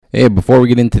Hey, before we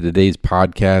get into today's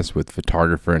podcast with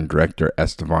photographer and director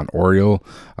Estevan Oriol,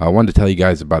 I wanted to tell you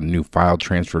guys about a new file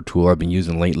transfer tool I've been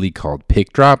using lately called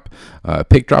PicDrop.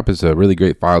 PicDrop is a really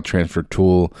great file transfer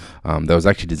tool that was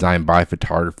actually designed by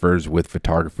photographers with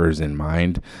photographers in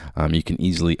mind. You can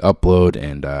easily upload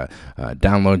and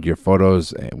download your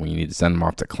photos when you need to send them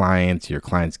off to clients. Your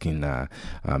clients can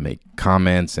make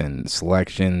comments and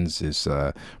selections. It's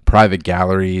private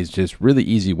galleries, just really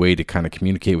easy way to kind of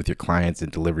communicate with your clients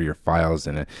and deliver your files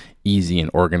in an easy and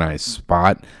organized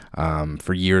spot.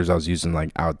 For years, I was using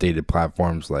like outdated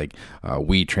platforms like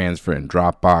WeTransfer and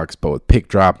Dropbox, but with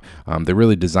PicDrop, they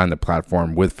really designed the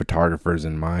platform with photographers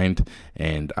in mind,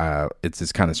 and it's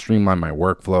just kind of streamlined my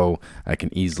workflow. I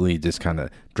can easily just kind of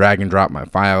drag and drop my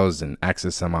files and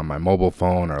access them on my mobile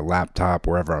phone or laptop,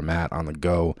 wherever I'm at on the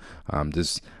go.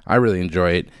 I really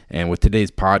enjoy it. And with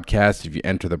today's podcast, if you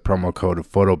enter the promo code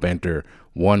of PhotoBanter,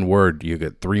 one word, you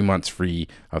get 3 months free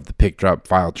of the PicDrop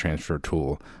file transfer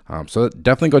tool. So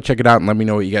definitely go check it out and let me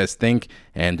know what you guys think.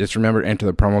 And just remember to enter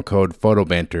the promo code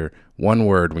PhotoBanter, one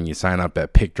word, when you sign up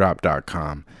at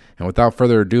PicDrop.com. And without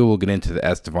further ado, we'll get into the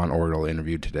Estevan Oriol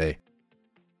interview today.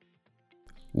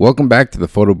 Welcome back to the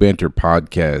PhotoBanter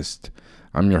podcast.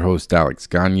 I'm your host, Alex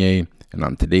Gagne, and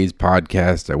on today's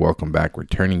podcast, I welcome back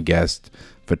returning guest,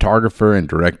 photographer and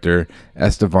director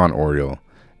Estevan Oriol.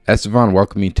 Estevan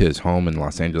welcomed me to his home in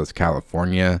Los Angeles,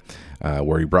 California,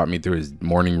 where he brought me through his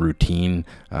morning routine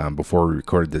before we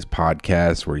recorded this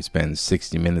podcast, where he spends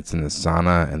 60 minutes in the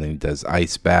sauna and then he does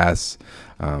ice baths.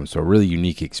 So a really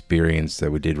unique experience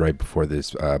that we did right before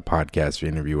this podcast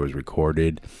interview was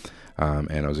recorded.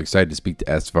 And I was excited to speak to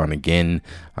Estevan again.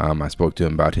 I spoke to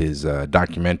him about his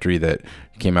documentary that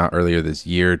came out earlier this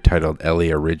year titled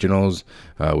LA Originals,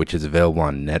 which is available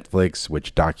on Netflix,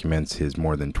 which documents his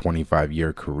more than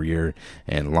 25-year career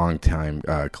and longtime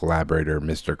collaborator,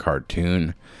 Mr.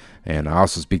 Cartoon. And I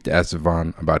also speak to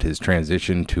Estevan about his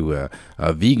transition to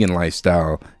a vegan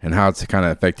lifestyle and how it's kind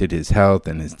of affected his health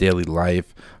and his daily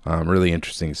life. Really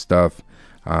interesting stuff.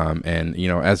 And you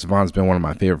know, Estevan's been one of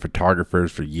my favorite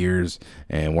photographers for years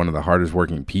and one of the hardest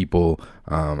working people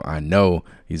I know.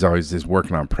 He's always just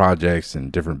working on projects and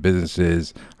different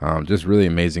businesses. Just really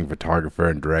amazing photographer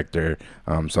and director.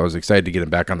 So I was excited to get him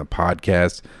back on the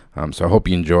podcast. So I hope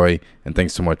you enjoy, and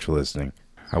thanks so much for listening.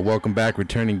 Welcome back,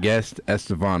 returning guest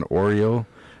Estevan Oriol.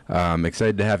 I'm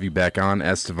excited to have you back on,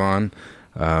 Estevan.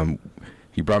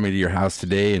 You brought me to your house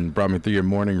today and brought me through your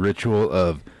morning ritual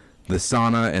of the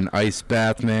sauna and ice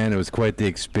bath, man. It was quite the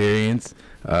experience.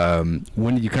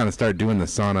 When did you kind of start doing the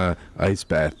sauna ice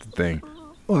bath thing?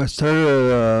 Well, I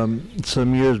started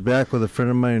some years back with a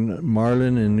friend of mine,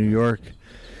 Marlon, in New York.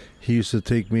 He used to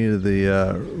take me to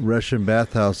the Russian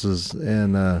bathhouses,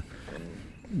 and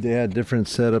they had different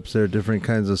setups there, different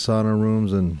kinds of sauna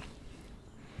rooms, and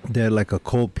they had like a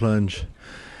cold plunge.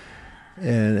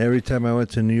 And every time I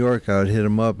went to New York, I would hit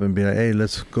him up and be like, hey,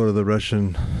 let's go to the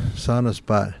Russian sauna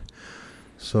spot.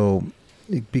 So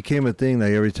it became a thing,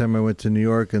 like every time I went to New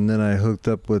York, and then I hooked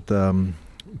up with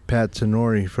Pat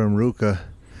Tenori from Ruka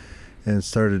and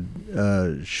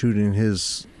started shooting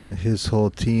his whole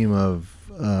team of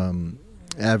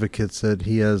advocates that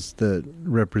he has that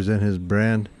represent his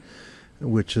brand,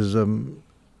 which is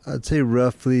I'd say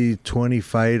roughly 20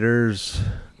 fighters,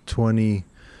 20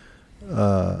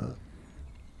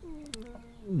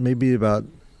 maybe about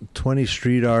 20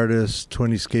 street artists,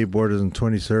 20 skateboarders, and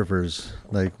 20 surfers,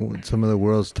 like some of the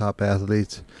world's top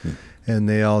athletes. And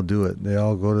they all do it. They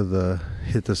all go to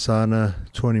hit the sauna,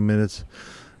 20 minutes,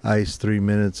 ice 3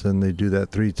 minutes, and they do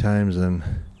that 3 times. And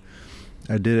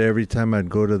I did it every time I'd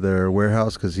go to their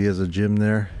warehouse because he has a gym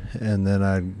there. And then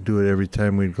I'd do it every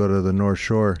time we'd go to the North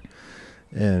Shore.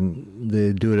 And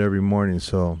they do it every morning.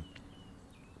 So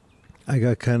I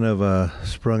got kind of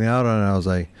sprung out on it. I was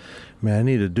like, man, I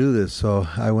need to do this. So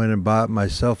I went and bought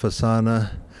myself a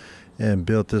sauna and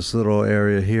built this little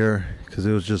area here because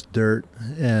it was just dirt.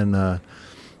 And, I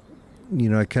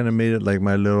kind of made it like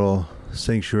my little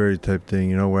sanctuary type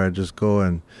thing, where I just go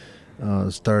and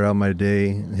start out my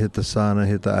day, hit the sauna,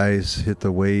 hit the ice, hit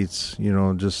the weights,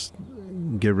 just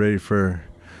get ready for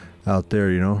out there,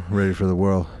 ready for the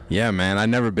world. Yeah, man, I've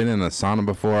never been in a sauna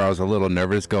before. I was a little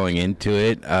nervous going into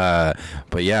it,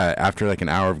 but yeah, after like an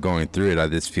hour of going through it, I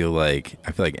feel like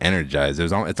energized.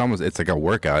 It's like a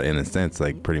workout in a sense,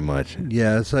 like pretty much.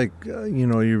 Yeah, it's like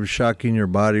you're shocking your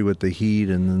body with the heat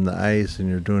and then the ice, and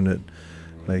you're doing it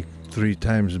like 3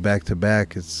 times back to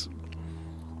back. It's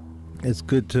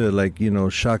good to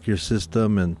shock your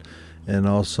system, and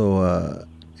also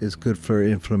it's good for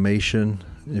inflammation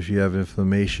if you have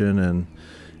inflammation, and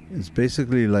It's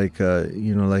basically like,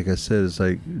 like I said, it's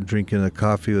like drinking a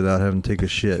coffee without having to take a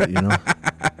shit,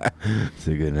 It's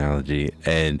a good analogy.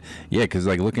 And yeah, because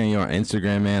like looking at you on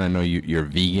Instagram, man, I know you're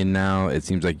vegan now. It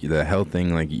seems like the health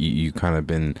thing, like you kind of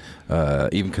been,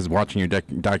 even because watching your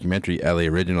documentary, LA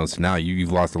Originals, now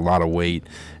you've lost a lot of weight.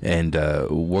 And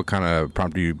what kind of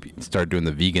prompted you to start doing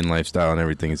the vegan lifestyle and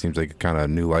everything? It seems like a kind of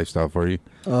new lifestyle for you.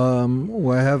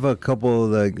 Well, I have a couple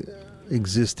of like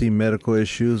existing medical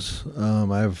issues.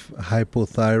 I have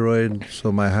hypothyroid,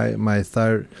 so my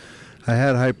thyroid. I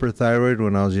had hyperthyroid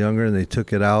when I was younger, and they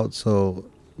took it out. So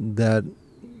that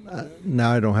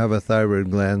now I don't have a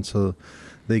thyroid gland. So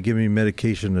they give me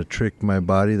medication to trick my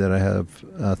body that I have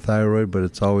thyroid. But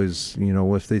it's always,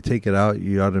 if they take it out,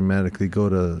 you automatically go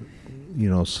to,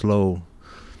 slow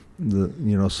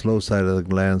side of the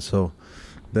gland. So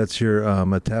that's your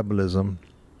metabolism.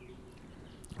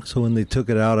 So when they took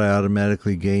it out, I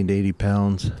automatically gained 80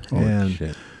 pounds. Holy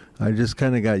shit. I just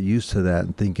kind of got used to that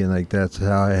and thinking like that's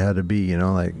how I had to be,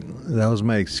 like that was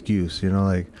my excuse,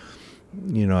 I'm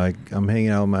hanging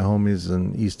out with my homies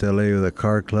in East LA with a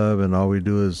car club, and all we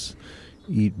do is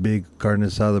eat big carne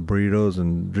asada burritos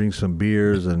and drink some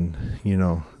beers, and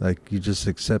like you just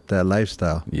accept that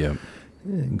lifestyle. Yeah.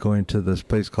 Going to this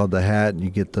place called The Hat, and you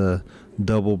get the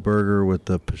double burger with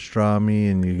the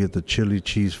pastrami, and you get the chili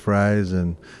cheese fries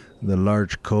and the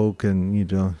large Coke, and you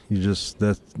just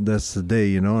that's the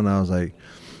day, and I was like,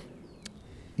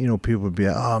 people would be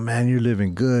like, oh man, you're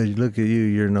living good, look at you,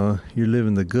 you're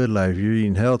living the good life, you're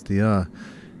eating healthy, huh?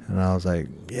 And I was like,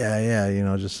 yeah,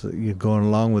 just you're going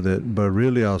along with it, but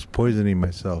really I was poisoning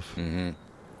myself. Mm-hmm.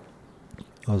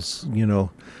 I was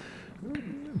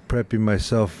prepping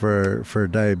myself for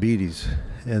diabetes,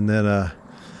 and then I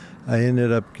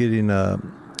ended up getting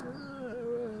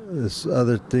this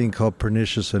other thing called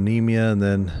pernicious anemia, and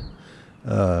then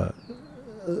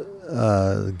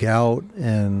gout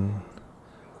and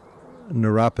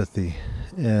neuropathy.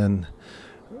 And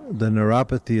the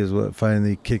neuropathy is what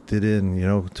finally kicked it in,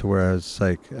 to where I was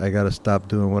like, I got to stop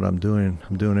doing what I'm doing.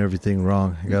 I'm doing everything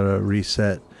wrong. I got to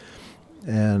reset.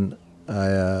 And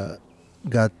I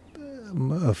got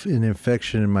an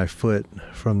infection in my foot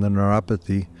from the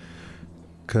neuropathy,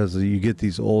 because you get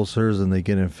these ulcers and they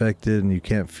get infected and you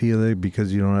can't feel it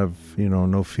because you don't have,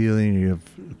 no feeling. You have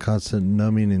constant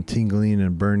numbing and tingling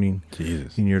and burning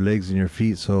in your legs and your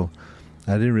feet. So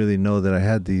I didn't really know that I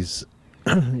had these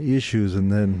issues. And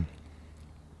then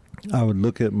I would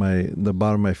look at the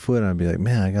bottom of my foot and I'd be like,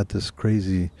 man, I got this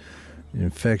crazy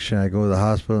infection. I go to the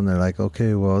hospital and they're like,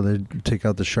 okay, well, they take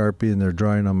out the Sharpie and they're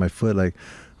drawing on my foot like,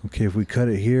 okay, if we cut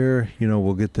it here,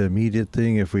 we'll get the immediate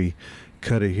thing. If we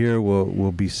cut it here,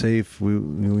 we'll be safe. We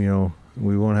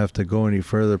won't have to go any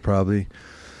further probably.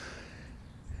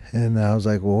 And I was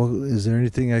like, well, is there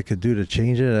anything I could do to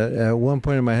change it? At one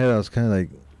point in my head, I was kind of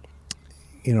like,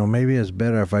 maybe it's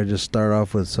better if I just start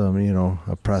off with some,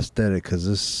 a prosthetic, because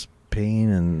this pain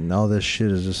and all this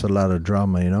shit is just a lot of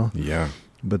drama, Yeah.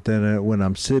 But then when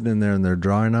I'm sitting in there and they're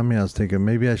drawing on me, I was thinking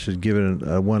maybe I should give it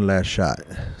a one last shot.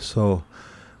 So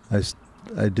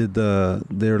I did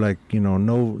they're like,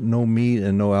 no meat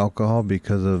and no alcohol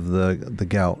because of the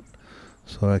gout.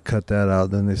 So I cut that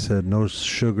out. Then they said no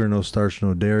sugar, no starch,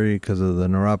 no dairy because of the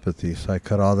neuropathy. So I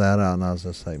cut all that out, and I was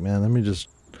just like, man, let me just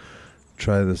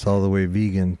try this all the way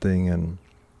vegan thing. And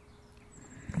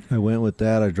I went with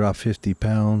that. I dropped 50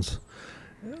 pounds,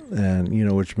 and,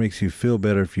 which makes you feel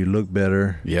better if you look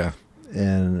better. Yeah.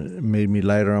 And it made me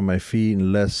lighter on my feet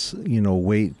and less,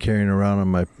 weight carrying around on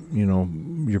my,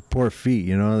 your poor feet,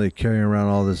 they're carrying around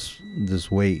all this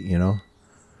weight,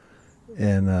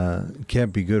 and it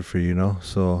can't be good for you,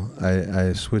 So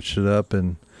I switched it up,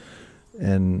 and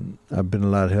I've been a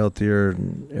lot healthier,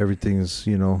 and everything's,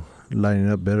 lining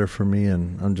up better for me,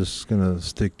 and I'm just going to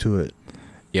stick to it.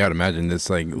 Yeah, I'd imagine this,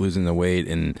 like, losing the weight,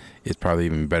 and it's probably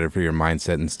even better for your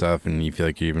mindset and stuff, and you feel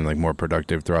like you're even, like, more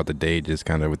productive throughout the day, just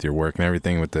kind of with your work and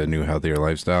everything, with the new, healthier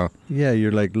lifestyle. Yeah,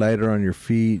 you're, like, lighter on your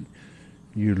feet.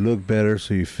 You look better,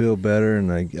 so you feel better, and,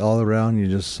 like, all around, you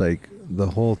just, like, the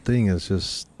whole thing is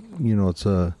just,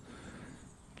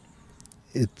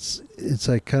 it's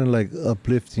like kind of like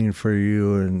uplifting for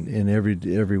you in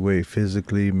every way,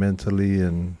 physically, mentally,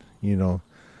 and,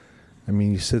 I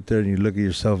mean, you sit there and you look at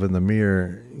yourself in the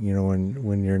mirror,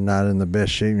 when you're not in the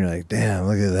best shape, you're like, damn,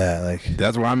 look at that. Like,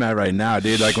 that's where I'm at right now,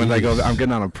 dude. Like, when I go, I'm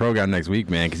getting on a program next week,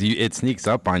 man, because it sneaks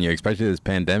up on you, especially this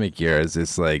pandemic year. It's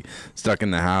just like stuck in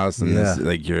the house, and Yeah.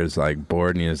 like you're just like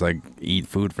bored, and you just like eat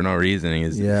food for no reason.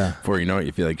 And before you know it,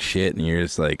 you feel like shit, and you're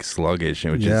just like sluggish,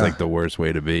 which is like the worst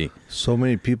way to be. So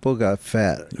many people got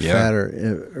fatter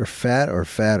or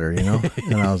fatter,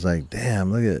 And I was like,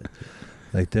 damn, look at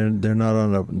Like they're not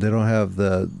on a, they don't have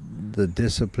the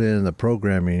discipline and the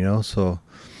programming, you know. So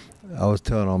I was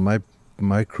telling all my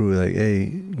crew, like,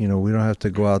 hey, you know, we don't have to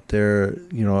go out there.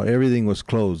 You know, everything was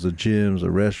closed, the gyms,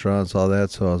 the restaurants, all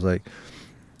that. So I was like,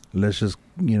 let's just,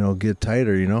 you know, get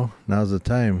tighter, you know. Now's the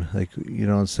time. Like, you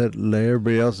know, instead let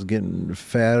everybody else is getting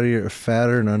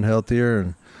fatter and unhealthier,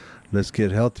 and let's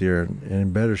get healthier and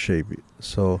in better shape.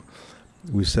 So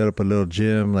we set up a little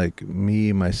gym, like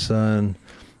me, my son,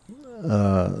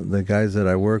 the guys that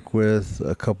I work with,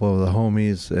 a couple of the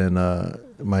homies, and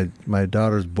my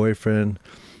daughter's boyfriend,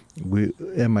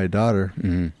 and my daughter.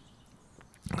 Mm-hmm.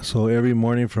 So every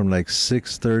morning from like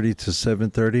 6:30 to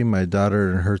 7:30, my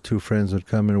daughter and her two friends would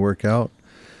come and work out.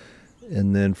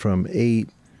 And then from 8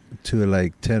 to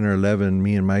like 10 or 11,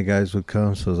 me and my guys would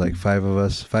come. So it was like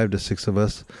 5 to 6 of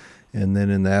us. And then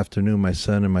in the afternoon, my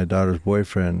son and my daughter's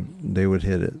boyfriend, they would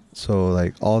hit it. So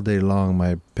like all day long,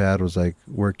 my pad was like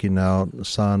working out,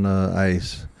 sauna,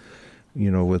 ice,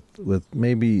 you know, with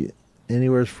maybe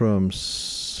anywhere from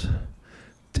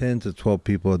 10 to 12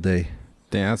 people a day.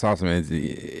 Damn, that's awesome.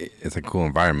 It's a cool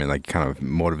environment. Like, kind of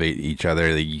motivate each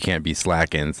other. Like, you can't be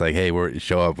slacking. It's like, hey,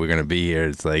 show up. We're gonna be here.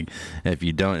 It's like, if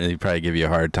you don't, they probably give you a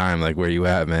hard time. Like, where you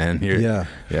at, man? Yeah,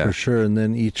 for sure. And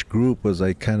then each group was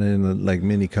like kind of in a like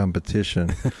mini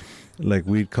competition. Like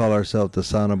we'd call ourselves the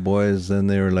sauna boys. Then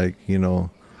they were like, you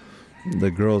know,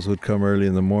 the girls would come early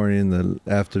in the morning. The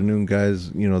afternoon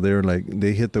guys, you know, they were like,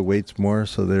 they hit the weights more,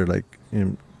 so they're like,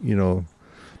 you know,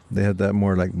 they had that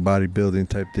more like bodybuilding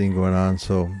type thing going on.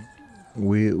 So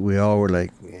we all were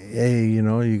like, hey, you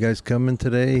know, you guys coming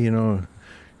today? You know,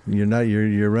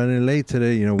 you're running late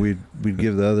today. You know, we'd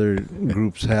give the other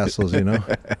groups hassles, you know.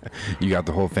 You got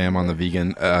the whole fam on the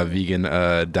vegan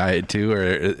diet too,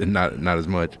 or not as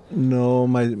much? No,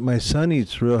 my son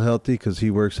eats real healthy because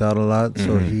he works out a lot.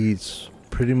 So he eats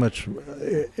pretty much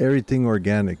everything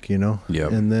organic, you know. Yeah.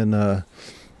 And then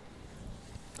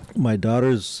my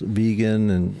daughter's vegan,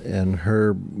 and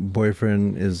her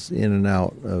boyfriend is in and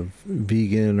out of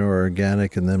vegan or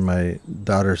organic, and then my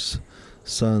daughter's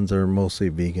sons are mostly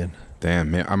vegan.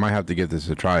 Damn, man, I might have to give this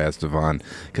a try, Estevan,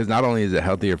 because not only is it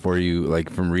healthier for you,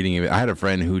 like from reading it, I had a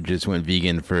friend who just went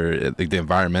vegan for like the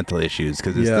environmental issues,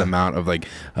 because it's the amount of like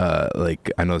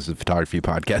I know this is a photography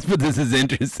podcast, but this is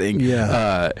interesting.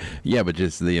 But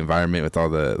just the environment with all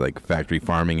the like factory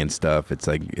farming and stuff, it's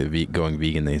like going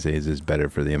vegan, they say, is just better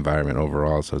for the environment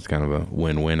overall, so it's kind of a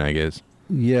win-win, I guess.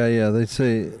 Yeah, they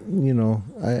say, you know,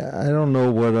 I don't know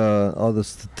what all the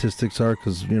statistics are,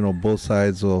 because, you know, both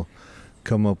sides will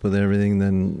come up with everything,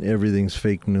 then everything's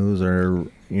fake news, or,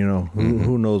 you know,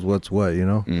 who knows what's what, you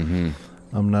know.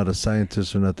 I'm not a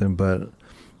scientist or nothing, but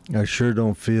I sure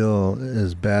don't feel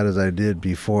as bad as I did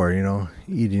before, you know,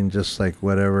 eating just like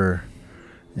whatever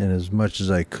and as much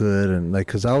as I could. And like,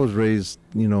 because I was raised,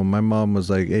 you know, my mom was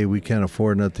like, hey, we can't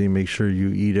afford nothing, make sure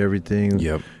you eat everything.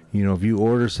 Yep. You know, if you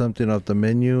order something off the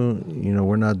menu, you know,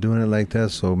 we're not doing it like that,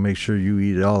 so make sure you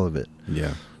eat all of it.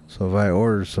 Yeah. So if I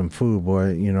ordered some food,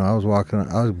 boy, you know, I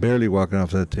was barely walking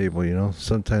off that table, you know.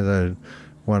 Sometimes I'd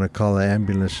want to call the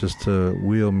ambulance just to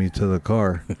wheel me to the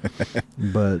car.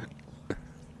 But,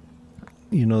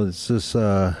 you know, it's just,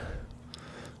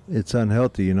 it's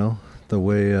unhealthy, you know, the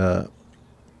way, I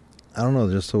don't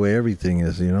know, just the way everything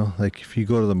is, you know. Like if you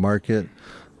go to the market,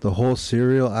 the whole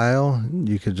cereal aisle,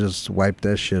 you could just wipe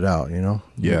that shit out, you know?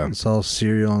 Yeah. It's all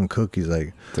cereal and cookies.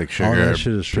 Like, it's like sugar. All that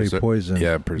shit is straight poison.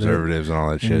 Yeah, preservatives and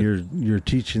all that shit. And you're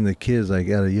teaching the kids, like,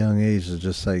 at a young age, to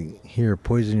just, like, here,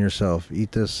 poison yourself.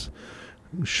 Eat this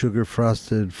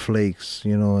sugar-frosted flakes,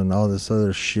 you know, and all this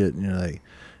other shit. And you're like,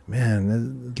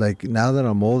 man, like, now that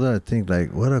I'm older, I think,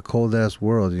 like, what a cold-ass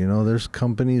world, you know? There's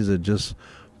companies that just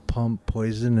pump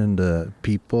poison into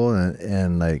people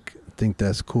and like, think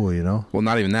that's cool, you know. Well,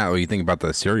 not even that. When you think about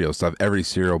the cereal stuff, every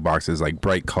cereal box is like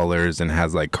bright colors and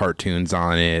has like cartoons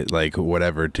on it, like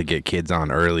whatever, to get kids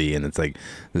on early. And it's like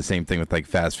the same thing with like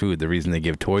fast food. The reason they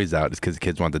give toys out is because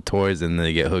kids want the toys, and then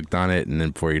they get hooked on it, and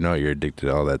then before you know it, you're addicted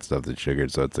to all that stuff that's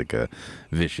sugared. So it's like a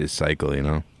vicious cycle, you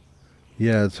know.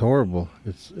 Yeah, it's horrible.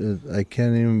 I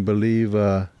can't even believe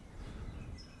that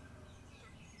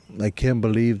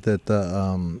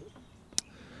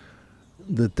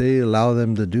that they allow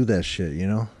them to do that shit, you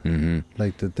know.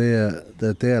 Like that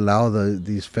they allow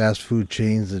these fast food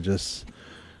chains to just,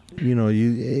 you know,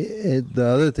 the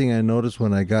other thing I noticed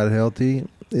when I got healthy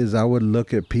is I would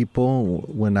look at people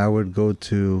when I would go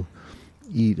to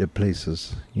eat at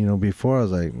places. You know, before I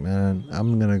was like, man,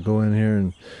 I'm gonna go in here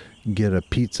and get a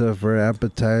pizza for an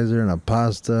appetizer and a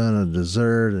pasta and a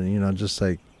dessert, and, you know, just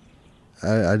like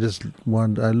I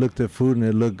looked at food and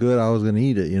it looked good, I was gonna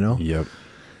eat it, you know. Yep.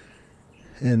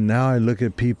 And now I look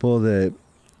at people that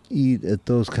eat at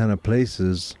those kind of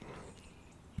places,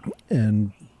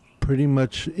 and pretty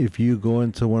much if you go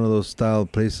into one of those style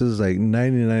places, like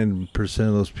 99%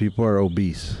 of those people are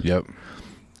obese. Yep.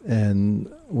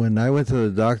 And when I went to the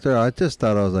doctor, I just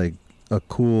thought I was like a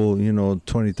cool,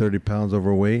 20, 30 pounds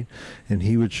overweight. And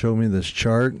he would show me this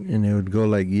chart, and it would go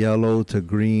like yellow to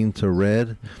green to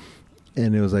red.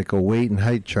 And it was like a weight and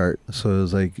height chart. So it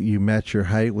was like you match your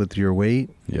height with your weight.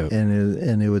 Yep.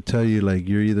 And it would tell you like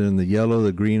you're either in the yellow,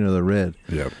 the green, or the red.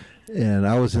 Yep. And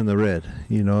I was in the red,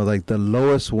 like the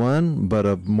lowest one, but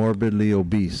a morbidly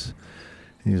obese.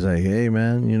 He's like, hey,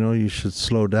 man, you should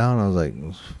slow down. I was like,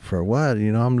 for what?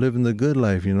 I'm living the good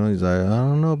life. He's like, I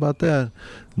don't know about that.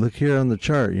 Look here on the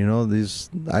chart.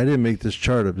 I didn't make this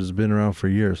chart up. It's been around for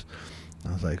years.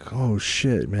 I was like, oh,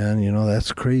 shit, man.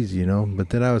 That's crazy, But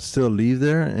then I would still leave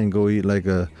there and go eat like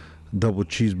a double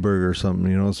cheeseburger or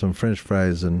something, some French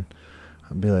fries. And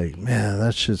I'd be like, man,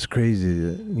 that shit's crazy.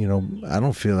 I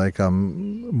don't feel like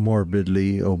I'm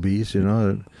morbidly obese,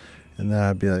 And then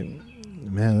I'd be like,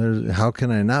 man, how can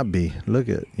I not be? Look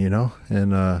at,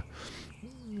 And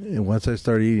once I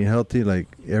started eating healthy, like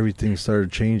everything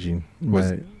started changing.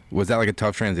 Was that like a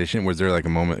tough transition? Was there like a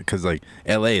moment? Because like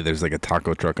LA, there's like a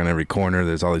taco truck on every corner.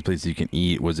 There's all these places you can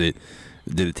eat.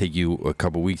 Did it take you a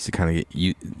couple weeks to kind of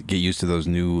get used to those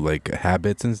new like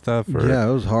habits and stuff? Or? Yeah,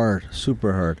 it was hard,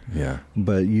 super hard. Yeah.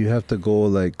 But you have to go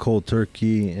like cold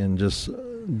turkey, and just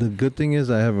the good thing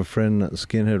is I have a friend,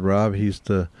 Skinhead Rob. He used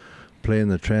to play in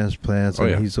the Transplants,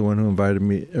 and he's the one who invited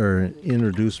me or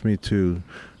introduced me to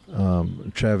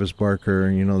Travis Barker.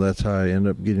 That's how I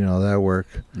ended up getting all that work.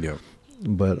 Yeah.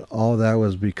 But all that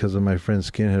was because of my friend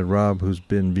Skinhead Rob, who's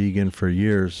been vegan for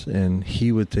years, and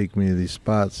he would take me to these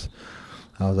spots.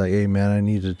 I was like, hey, man, I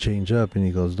need to change up. And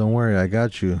he goes, don't worry, I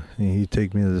got you. And he'd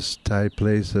take me to this Thai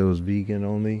place that was vegan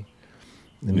only.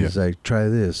 And he's like, try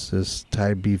this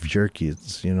Thai beef jerky.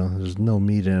 It's, there's no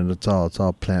meat in it at all. It's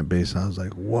all plant-based. I was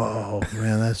like, whoa,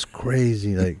 man, that's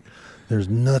crazy. Like, there's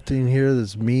nothing here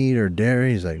that's meat or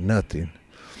dairy. He's like, nothing.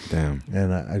 Damn.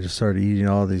 And I just started eating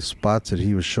all these spots that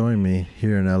he was showing me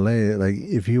here in LA. Like,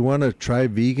 if you want to try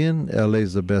vegan, LA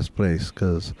is the best place,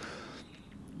 because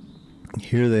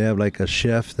here they have like a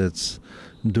chef that's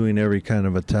doing every kind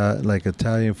of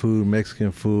Italian food,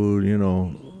 Mexican food,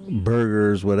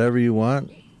 burgers, whatever you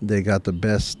want. They got the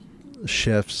best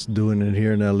chefs doing it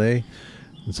here in LA.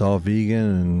 It's all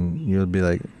vegan, and you'll be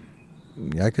like,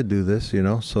 I could do this,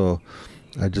 So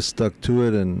I just stuck to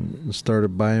it and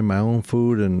started buying my own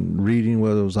food and reading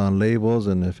what was on labels.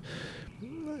 And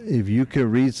if you can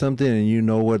read something and you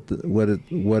know what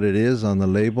it is on the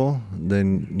label,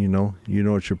 then you know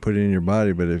what you're putting in your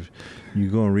body. But if you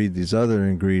go and read these other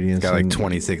ingredients, it's got like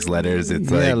 26 letters. It's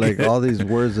like all these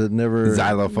words that never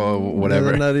xylophone, whatever.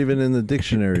 They're not even in the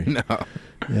dictionary. No.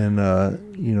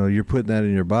 And you're putting that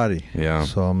in your body. Yeah.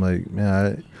 So I'm like,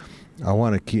 man, I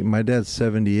want to keep. My dad's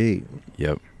 78.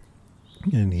 Yep.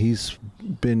 And he's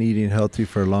been eating healthy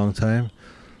for a long time.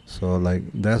 So, like,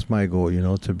 that's my goal,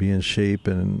 to be in shape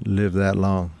and live that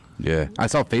long. Yeah. I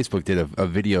saw Facebook did a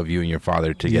video of you and your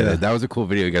father together. Yeah. That was a cool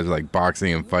video. You guys were, like,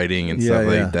 boxing and fighting and stuff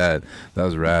like that. That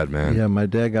was rad, man. Yeah, my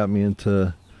dad got me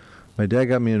into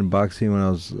boxing when I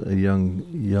was a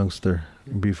youngster,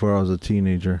 before I was a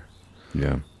teenager.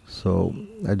 Yeah. So,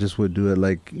 I just would do it,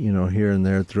 like, here and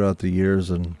there throughout the years.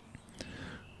 And,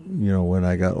 when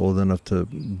I got old enough to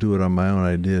do it on my own,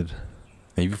 I did.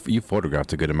 And you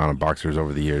photographed a good amount of boxers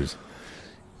over the years.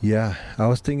 Yeah, I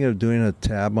was thinking of doing a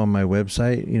tab on my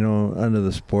website, under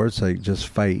the sports, like just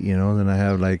fight, Then I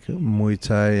have like Muay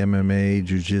Thai, MMA,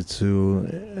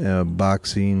 Jiu-Jitsu,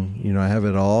 boxing, I have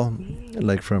it all,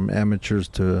 like from amateurs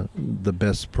to the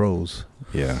best pros.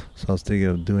 Yeah. So I was thinking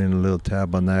of doing a little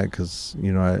tab on that because,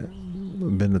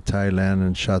 I've been to Thailand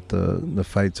and shot the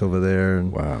fights over there.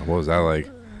 And wow, what was that like?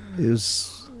 It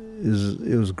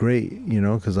was great,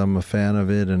 because I'm a fan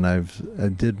of it, and I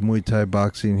did Muay Thai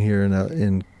boxing here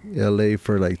in LA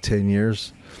for like 10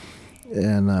 years,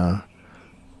 and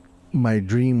my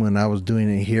dream when I was doing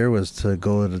it here was to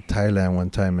go to Thailand one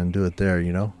time and do it there,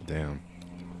 Damn.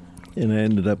 And I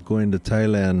ended up going to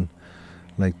Thailand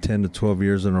like 10 to 12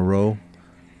 years in a row.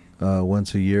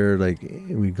 Once a year, like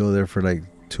we'd go there for like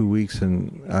 2 weeks,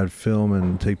 and I'd film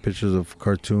and take pictures of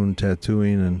cartoon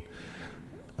tattooing, and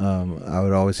I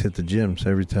would always hit the gyms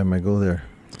every time I go there.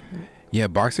 Yeah,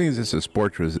 boxing is just a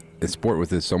sport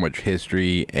with so much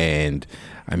history, and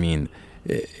I mean,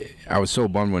 I was so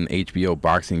bummed when HBO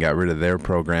Boxing got rid of their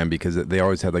program because they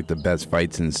always had like the best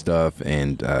fights and stuff.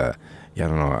 And I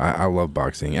don't know, I love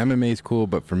boxing. MMA is cool,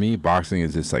 but for me, boxing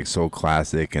is just like so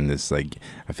classic, and this like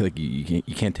I feel like you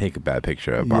can't take a bad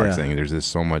picture of boxing. There's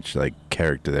just so much like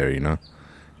character there,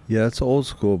 Yeah, it's old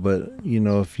school, but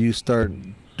if you start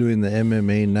doing the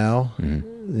MMA now,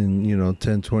 in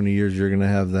 10, 20 years, you're gonna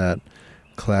have that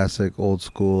classic old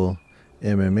school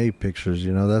MMA pictures.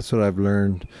 That's what I've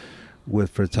learned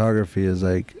with photography is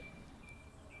like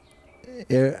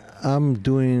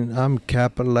I'm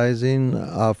capitalizing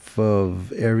off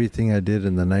of everything I did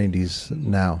in the 90s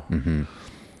now.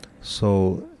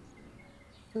 So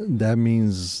that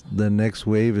means the next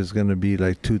wave is going to be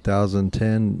like 2000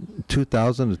 to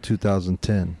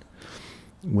 2010,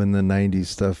 when the 90s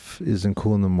stuff isn't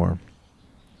cool no more.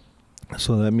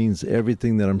 So that means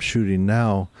everything that I'm shooting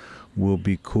now will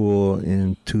be cool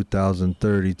in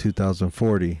 2030,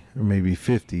 2040, or maybe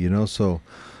 50, so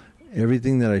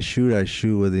everything that I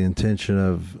shoot with the intention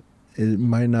of it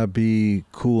might not be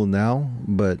cool now,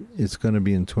 but it's going to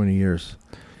be in 20 years.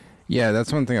 Yeah,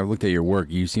 that's one thing I've looked at your work.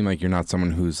 You seem like you're not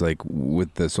someone who's like,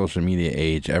 with the social media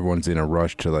age, everyone's in a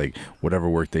rush to like whatever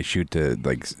work they shoot to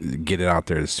like get it out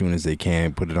there as soon as they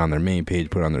can, put it on their main page,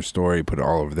 put it on their story, put it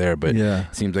all over there. But yeah,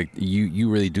 it seems like you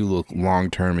really do look long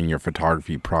term in your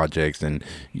photography projects, and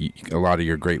a lot of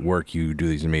your great work, you do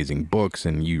these amazing books,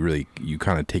 and you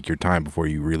kind of take your time before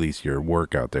you release your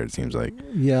work out there, it seems like.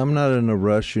 Yeah, I'm not in a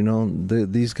rush,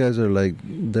 these guys are like,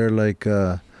 they're like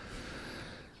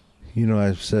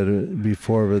I've said it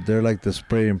before, but they're like the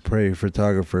spray and pray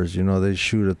photographers. They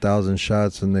shoot 1,000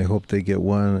 shots and they hope they get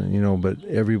one, but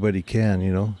everybody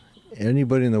can,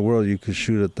 Anybody in the world, you could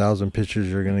shoot 1,000 pictures,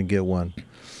 you're going to get one.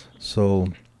 So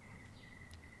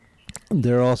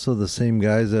they're also the same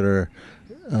guys that are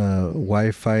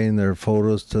Wi-Fiing their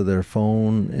photos to their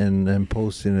phone and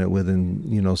posting it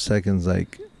within, seconds.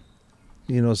 Like,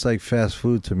 it's like fast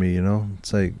food to me,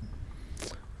 It's like,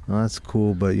 oh, that's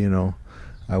cool, but,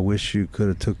 I wish you could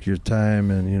have took your time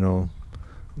and,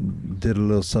 did a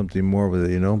little something more with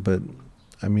it, But,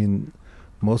 I mean,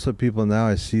 most of the people now,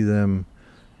 I see them,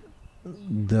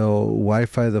 they'll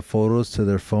Wi-Fi the photos to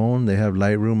their phone. They have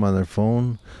Lightroom on their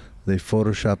phone. They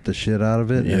Photoshop the shit out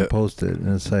of it and post it.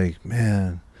 And it's like,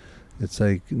 man, it's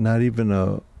like not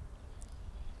even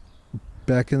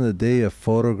back in the day, a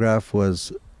photograph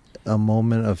was a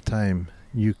moment of time.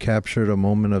 You captured a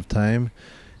moment of time,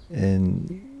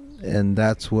 and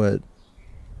that's what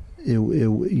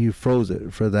you froze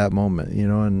it for that moment,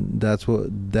 and that's what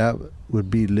that would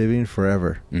be, living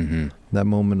forever. That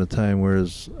moment of time.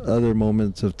 Whereas other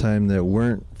moments of time that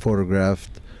weren't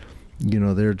photographed,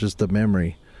 they're just a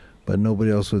memory, but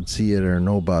nobody else would see it or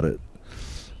know about it.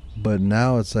 But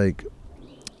now it's like,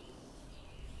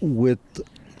 with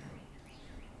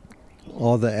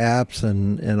all the apps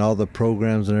and all the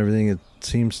programs and everything, it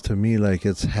seems to me like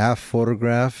it's half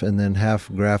photograph and then half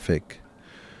graphic.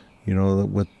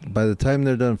 By the time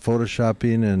they're done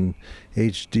photoshopping and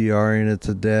HDRing it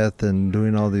to death and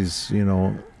doing all these,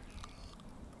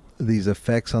 these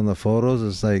effects on the photos,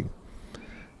 it's like,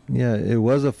 yeah, it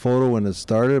was a photo when it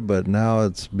started, but now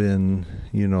it's been,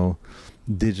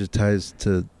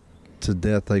 digitized to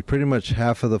death. Like pretty much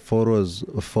half of the photo is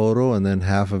a photo and then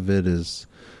half of it is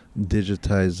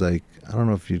digitized. Like, I don't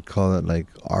know if you'd call it like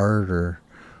art or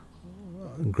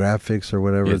graphics or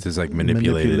whatever. Yeah, it's just like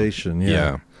manipulation.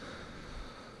 Yeah.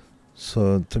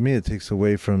 So to me, it takes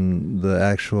away from the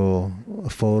actual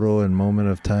photo and moment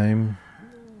of time,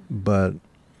 but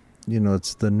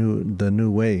it's the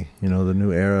new way, the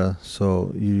new era.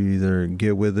 So you either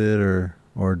get with it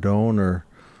or don't,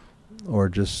 or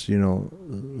just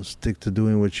stick to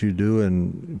doing what you do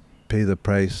and pay the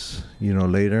price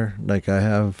later, like I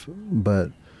have.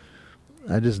 But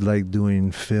I just like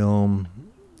doing film,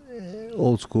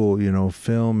 old school,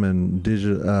 film and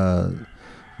digital,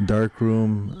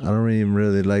 darkroom. I don't even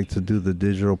really like to do the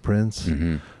digital prints,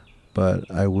 but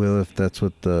I will if that's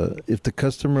what if the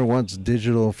customer wants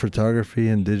digital photography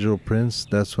and digital prints,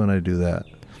 that's when I do that.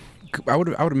 I would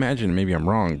imagine, maybe I'm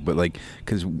wrong, but like,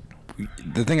 because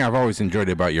the thing I've always enjoyed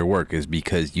about your work is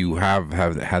because you have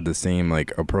had the same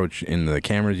like approach in the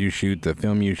cameras you shoot, the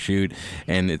film you shoot,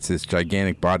 and it's this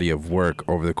gigantic body of work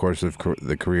over the course of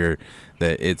the career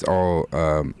that it's all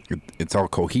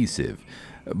cohesive.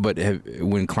 But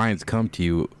when clients come to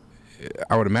you,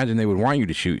 I would imagine they would want you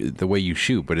to shoot the way you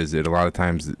shoot, but is it a lot of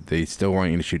times they still want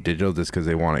you to shoot digital just because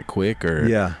they want it quick? Or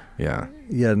yeah,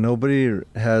 nobody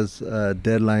has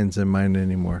deadlines in mind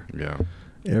anymore.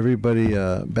 Everybody,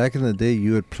 back in the day,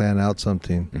 you would plan out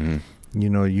something.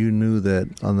 You knew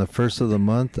that on the first of the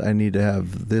month, I need to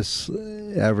have this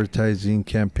advertising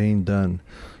campaign done.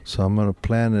 So I'm going to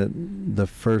plan it the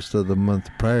first of the month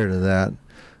prior to that.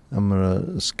 I'm going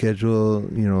to schedule,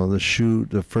 the shoot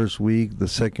the first week. The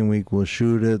second week we'll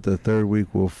shoot it. The third week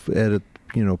we'll edit,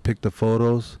 pick the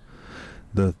photos.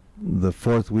 The the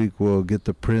fourth week we'll get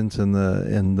the prints and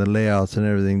the layouts and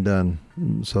everything done.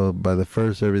 So by the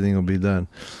first, everything will be done.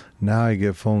 Now I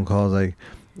get phone calls like,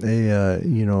 hey,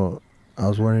 I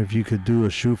was wondering if you could do a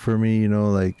shoot for me,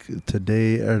 like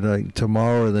today or like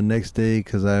tomorrow or the next day,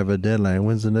 because I have a deadline.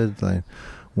 When's the deadline?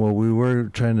 Well, we were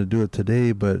trying to do it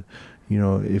today, but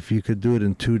if you could do it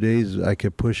in 2 days, I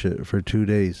could push it for 2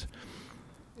 days.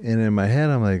 And in my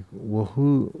head, I'm like, well,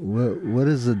 why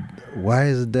does the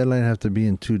deadline have to be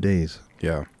in 2 days?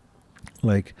 Yeah.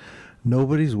 Like,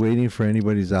 nobody's waiting for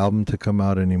anybody's album to come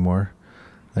out anymore.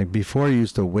 Like, before you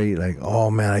used to wait, like,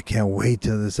 oh man, I can't wait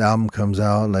till this album comes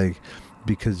out, like,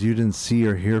 because you didn't see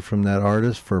or hear from that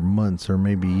artist for months or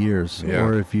maybe years. Yeah.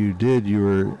 Or if you did,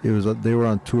 they were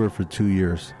on tour for 2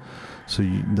 years. So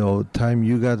the time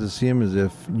you got to see them is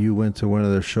if you went to one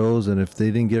of their shows, and if they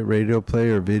didn't get radio play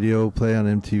or video play on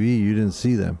MTV, you didn't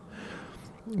see them.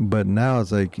 But now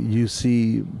it's like you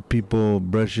see people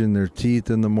brushing their teeth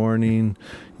in the morning.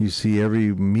 You see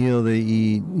every meal they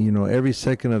eat, every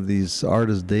second of these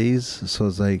artists' days. So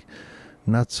it's like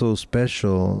not so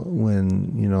special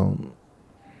when,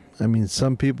 I mean,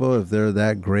 some people, if they're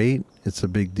that great, it's a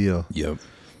big deal. Yep.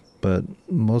 But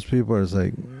most people are just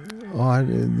like, oh,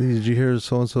 did you hear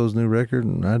so-and-so's new record?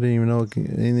 And I didn't even know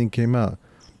anything came out.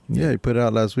 Yeah, he put it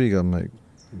out last week. I'm like,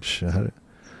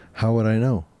 how would I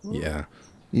know? Yeah.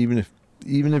 Even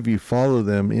if you follow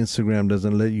them, Instagram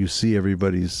doesn't let you see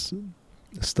everybody's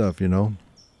stuff, Yeah,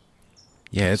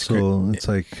 it's it's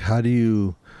like, how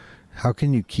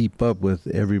can you keep up with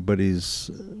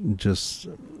everybody's just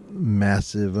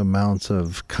massive amounts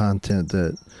of content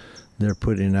that they're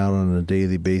putting out on a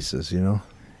daily basis,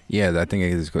 Yeah, I think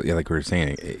it's like we were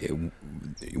saying,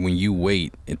 when you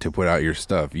wait to put out your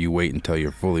stuff, you wait until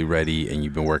you're fully ready and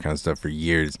you've been working on stuff for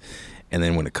years, and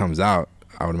then when it comes out,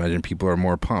 I would imagine people are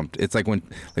more pumped. It's like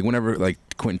whenever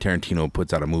Quentin Tarantino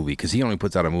puts out a movie, because he only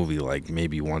puts out a movie like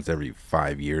maybe once every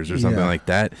 5 years or something like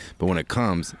that. But when it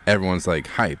comes, everyone's like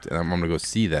hyped, and I'm gonna go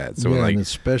see that. So and it's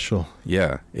special.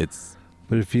 Yeah, it's.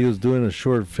 But if he was doing a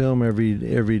short film every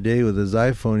day with his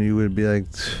iPhone, you would be like,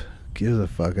 gives a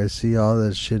fuck. I see all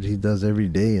that shit he does every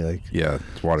day. Like, yeah,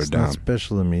 it's watered down. Not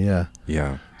special to me. Yeah.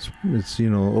 Yeah. It's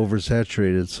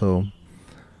oversaturated. So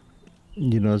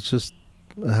it's just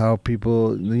how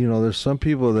people. There's some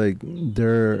people like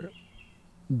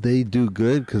they do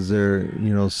good because they're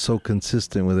so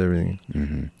consistent with everything.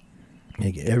 Mm-hmm.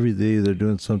 Like every day they're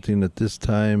doing something at this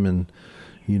time, and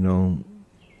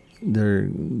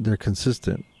they're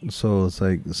consistent. So it's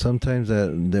like sometimes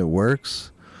that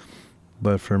works.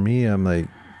 But for me, I'm like,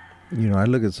 I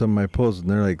look at some of my posts and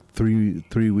they're like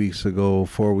 3 weeks ago,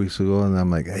 4 weeks ago, and I'm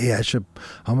like, hey,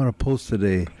 I'm gonna post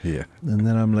today. Yeah. And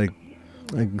then I'm like,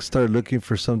 I start looking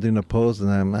for something to post, and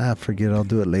I'm forget, I'll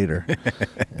do it later.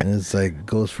 And it's like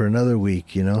goes for another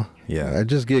week, Yeah. I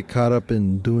just get caught up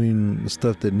in doing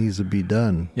stuff that needs to be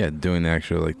done. Yeah, doing the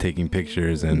actual taking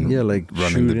pictures and like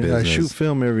running the business. I shoot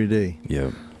film every day.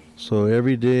 Yep. So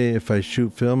every day, if I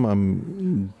shoot film,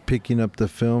 I'm picking up the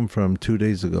film from 2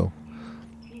 days ago.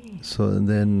 So and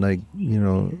then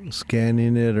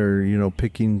scanning it or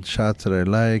picking shots that I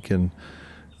like, and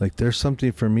like there's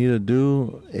something for me to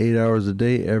do 8 hours a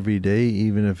day every day,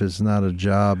 even if it's not a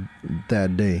job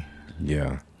that day.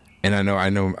 Yeah. And I know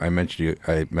I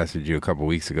messaged you a couple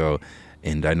weeks ago,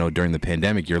 and I know during the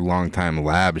pandemic, your longtime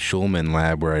lab, Schulman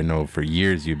Lab, where I know for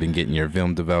years you've been getting your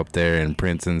film developed there and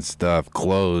prints and stuff,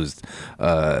 closed.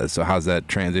 So how's that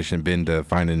transition been to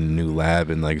finding a new lab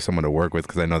and someone to work with?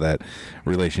 Because I know that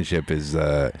relationship is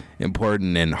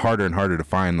important and harder to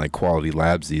find quality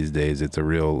labs these days. It's a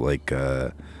real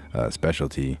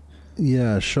specialty.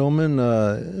 Yeah, Schulman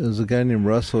is a guy named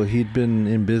Russell. He'd been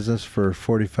in business for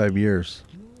 45 years,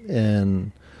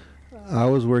 and I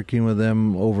was working with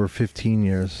them over 15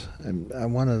 years. I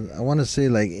want to say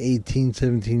 18,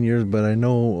 17 years, but I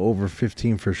know over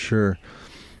 15 for sure.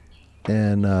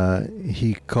 And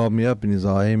he called me up and he's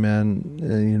like, hey man,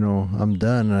 I'm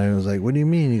done. And I was like, what do you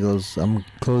mean? He goes, I'm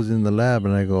closing the lab.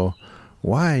 And I go,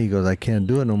 why? He goes, I can't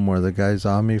do it no more. The guy's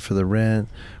on me for the rent.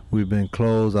 We've been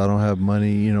closed. I don't have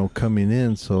money, coming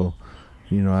in. So,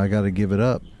 I got to give it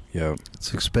up. Yeah.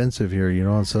 It's expensive here,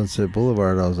 on Sunset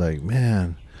Boulevard. I was like,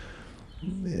 man.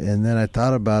 And then I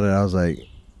thought about it. I was like,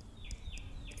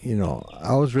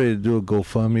 I was ready to do a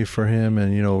GoFundMe for him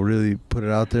and, really put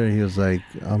it out there. He was like,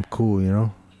 I'm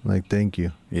cool, thank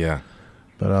you. Yeah.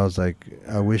 But I was like,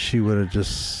 I wish he would have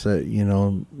just said,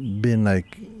 been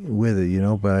with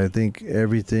it, but I think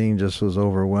everything just was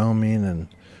overwhelming and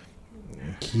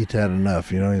he'd had enough,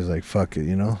 he's like, fuck it,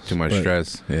 Too much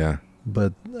stress. Yeah.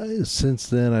 But since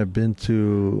then I've been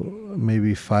to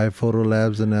maybe 5 photo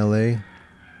labs in LA.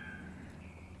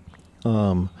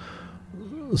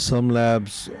 Some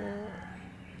labs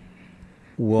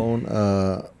won't.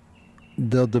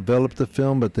 They'll develop the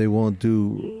film, but they won't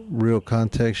do real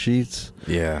contact sheets.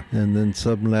 Yeah. And then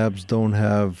some labs don't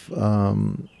have.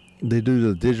 They do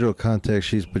the digital contact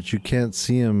sheets, but you can't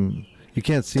see them. You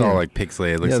can't see It's all them. like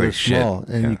pixelated. It looks Yeah, they're like shit. small,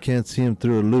 and you can't see them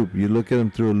through a loop. You look at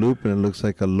them through a loop, and it looks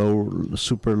like a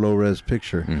super low res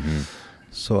picture. Mm-hmm.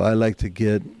 So I like to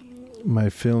get my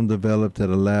film developed at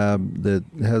a lab that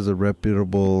has a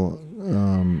reputable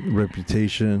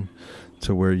reputation,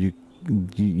 to where you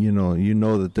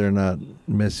know that they're not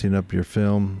messing up your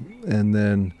film, and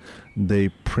then they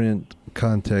print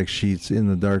contact sheets in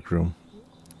the darkroom,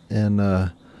 and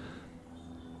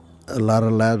a lot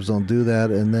of labs don't do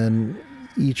that. And then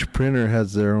each printer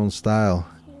has their own style,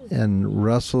 and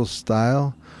Russell's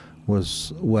style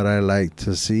was what I like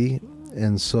to see.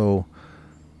 And so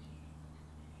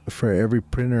for every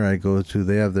printer I go to,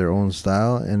 they have their own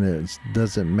style, and it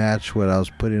doesn't match what I was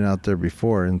putting out there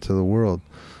before into the world.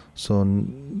 So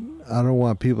I don't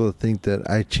want people to think that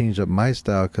I changed up my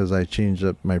style because I changed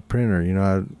up my printer. You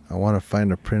know, I want to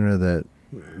find a printer that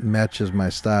matches my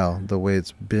style, the way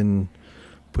it's been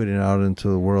putting out into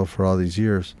the world for all these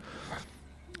years.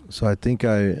 So I think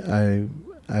I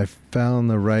found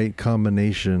the right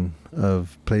combination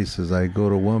of places. I go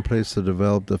to one place to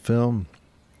develop the film.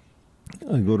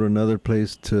 I go to another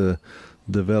place to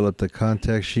develop the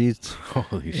contact sheets.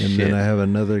 Holy and shit. then I have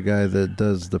another guy that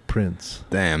does the prints.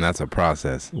 Damn, that's a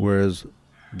process. Whereas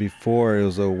before it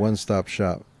was a one-stop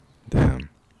shop. Damn.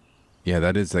 Yeah,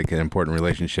 that is like an important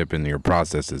relationship in your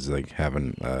process, is like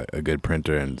having a good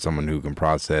printer and someone who can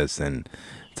process, and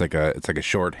it's like a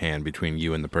shorthand between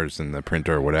you and the person, the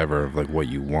printer or whatever, of like what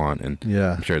you want. And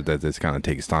Yeah. I'm sure that this kind of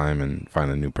takes time and find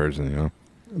a new person, you know.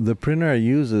 The printer I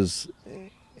use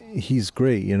he's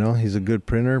great, you know, he's a good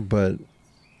printer, but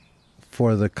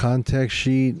for the contact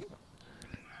sheet,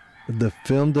 the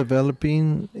film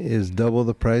developing is double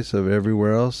the price of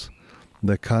everywhere else.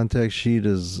 The contact sheet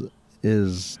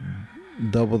is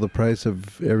double the price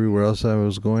of everywhere else I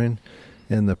was going,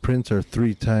 and the prints are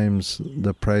 3 times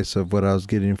the price of what I was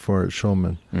getting for at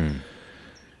Showman. And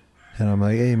I'm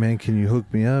like, hey man, can you hook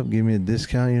me up, give me a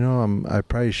discount? You know, I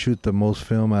probably shoot the most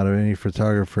film out of any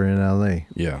photographer in LA.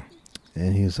 Yeah.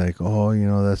 And he's like, oh, you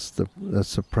know, that's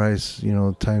the price, you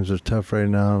know, times are tough right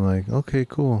now. I'm like, okay,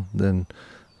 cool.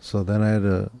 So then I had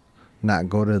to not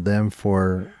go to them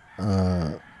for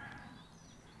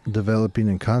developing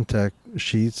and contact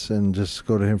sheets, and just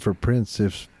go to him for prints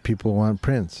if people want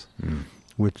prints.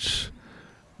 Which,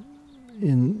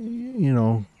 you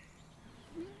know,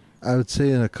 I would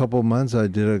say in a couple months I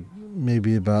did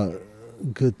maybe about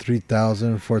good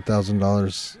 $3,000,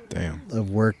 $4,000 Damn. of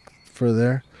work for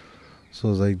there. So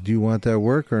I was like, do you want that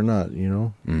work or not, you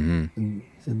know?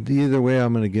 And either way,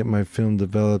 I'm going to get my film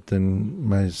developed and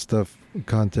my stuff,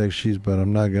 contact sheets, but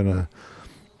I'm not going to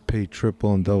pay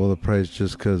triple and double the price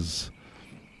just because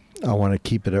I want to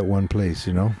keep it at one place,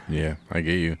 you know? Yeah, I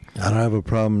get you. I don't have a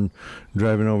problem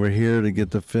driving over here to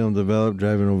get the film developed,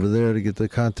 driving over there to get the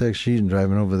contact sheet, and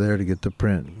driving over there to get the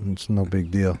print. It's no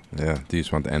big deal. Yeah, do you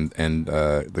just want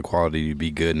the quality to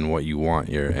be good and what you want,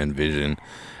 your end vision.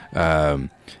 And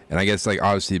I guess, like,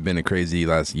 obviously it's been a crazy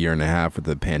last year and a half with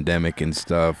the pandemic and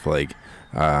stuff. Like,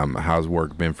 how's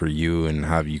work been for you, and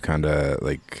how have you kind of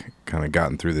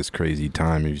gotten through this crazy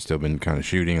time? Have you still been kind of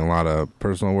shooting a lot of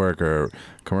personal work or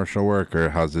commercial work, or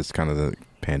how's this kind of the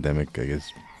pandemic, I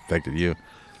guess, affected you?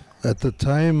 At the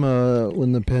time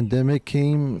when the pandemic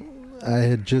came, I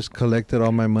had just collected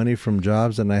all my money from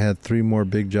jobs, and I had 3 more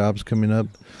big jobs coming up.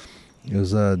 It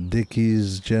was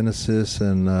Dickies, Genesis,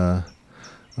 and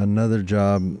another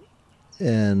job,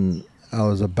 and I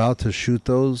was about to shoot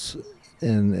those,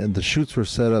 and the shoots were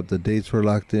set up, the dates were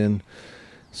locked in,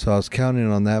 so I was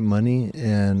counting on that money,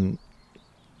 and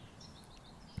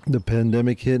the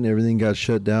pandemic hit and everything got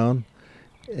shut down,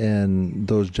 and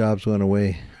those jobs went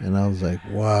away, and I was like,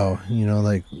 wow, you know,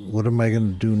 like, what am I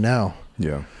going to do now?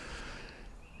 Yeah.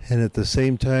 And at the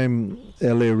same time,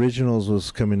 LA Originals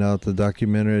was coming out, the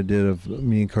documentary I did of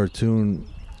me and Cartoon,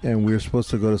 and we were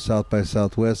supposed to go to South by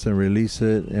Southwest and release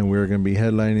it, and we were going to be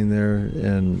headlining there,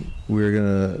 and we were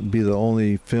going to be the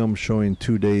only film showing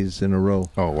 2 days in a row.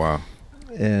 Oh, wow.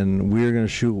 And we were going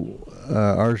to shoot,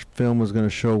 our film was going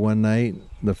to show one night,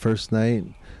 the first night,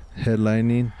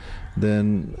 headlining,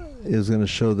 then it was going to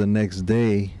show the next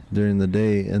day, during the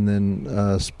day, and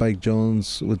then Spike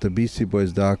Jones with the Beastie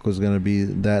Boys doc was going to be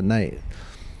that night.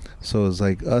 So it was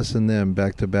like us and them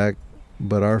back to back,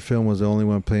 but our film was the only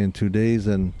one playing 2 days,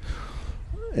 and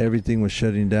everything was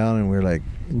shutting down, and we were like,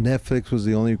 Netflix was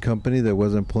the only company that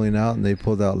wasn't pulling out, and they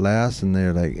pulled out last, and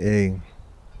they're like, hey,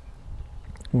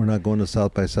 we're not going to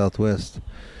South by Southwest.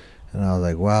 And I was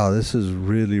like, wow, this is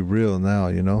really real now,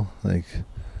 you know? Like,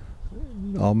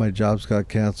 all my jobs got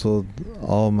canceled.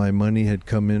 All my money had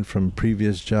come in from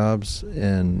previous jobs.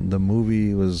 And the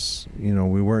movie was, you know,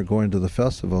 we weren't going to the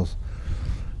festivals.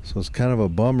 So it's kind of a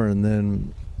bummer. And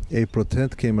then April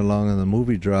 10th came along and the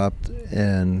movie dropped.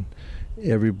 And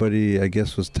everybody, I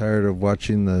guess, was tired of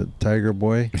watching the Tiger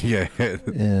Boy. Yeah.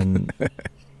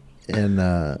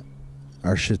 and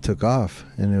our shit took off,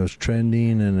 and it was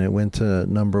trending, and it went to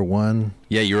 #1.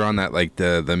 Yeah, you're on that, like,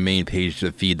 the main page,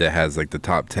 the feed that has, like, the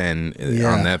top 10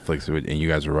 on Netflix, and you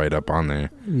guys were right up on there.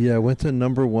 Yeah, it went to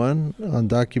 #1 on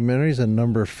documentaries and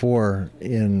 #4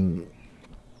 in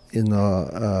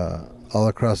the all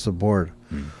across the board.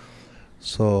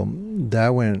 So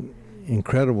that went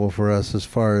incredible for us as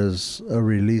far as a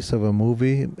release of a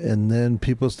movie. And then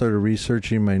people started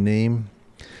researching my name.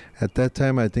 At that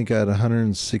time, I think I had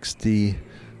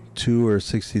 162 or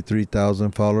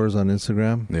 63,000 followers on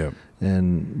Instagram. Yeah.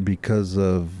 And because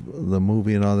of the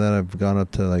movie and all that, I've gone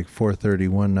up to like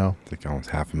 431 now. It's like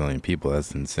almost 500,000 people.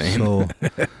 That's insane. So,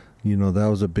 you know, that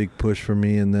was a big push for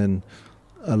me. And then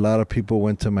a lot of people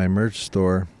went to my merch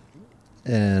store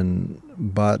and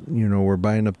bought, you know, were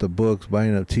buying up the books,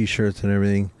 buying up T-shirts and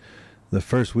everything. The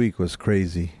first week was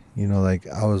crazy. You know, like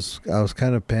I was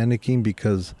kind of panicking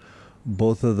because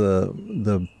both of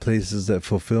the places that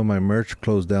fulfill my merch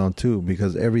closed down too,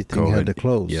 because everything had to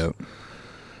close. Yep.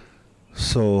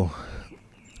 So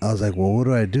I was like, well, what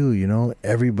do I do? You know,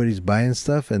 everybody's buying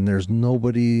stuff and there's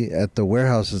nobody at the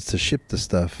warehouses to ship the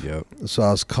stuff. Yep. So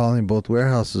I was calling both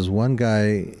warehouses. One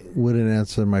guy wouldn't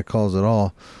answer my calls at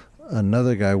all.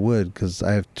 Another guy would, because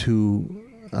I have two.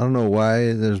 I don't know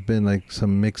why, there's been like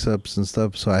some mix-ups and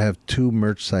stuff. So I have two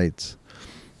merch sites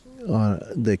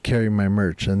that carry my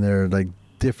merch, and they're like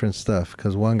different stuff.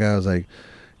 Because one guy was like,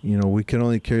 you know, we can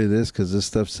only carry this because this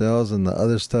stuff sells, and the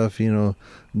other stuff, you know,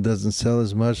 doesn't sell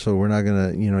as much, so we're not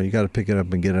gonna, you know, you got to pick it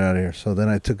up and get it out of here. So then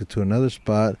I took it to another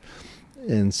spot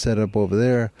and set up over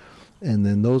there, and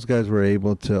then those guys were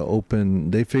able to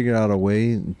open. They figured out a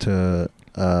way to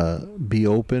be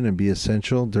open and be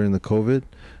essential during the COVID.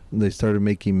 They started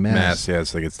making masks. Yeah,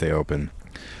 so they could stay open.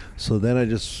 So then I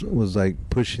just was like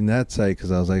pushing that site,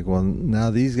 because I was like, well, now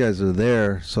these guys are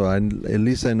there, so at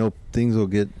least I know things will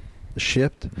get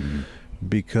shipped.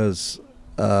 Because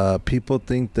people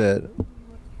think that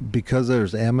because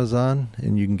there's Amazon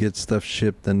and you can get stuff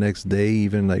shipped the next day,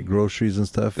 even like groceries and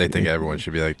stuff. They think everyone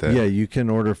should be like that. Yeah, you can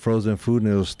order frozen food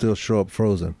and it'll still show up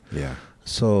frozen. Yeah.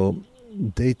 So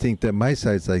they think that my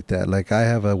site's like that. Like, I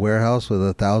have a warehouse with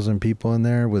 1,000 people in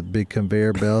there with big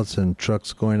conveyor belts and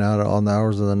trucks going out at all the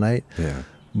hours of the night. Yeah.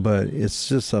 But it's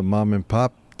just a mom and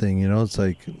pop thing, you know. It's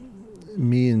like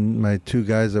me and my two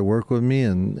guys that work with me,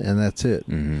 and that's it.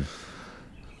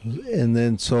 And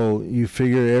then so you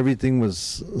figure everything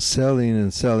was selling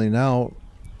and selling out,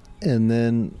 and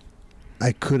then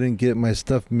I couldn't get my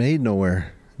stuff made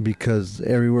nowhere because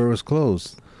everywhere was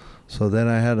closed. So then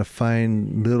I had to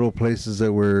find little places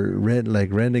that were like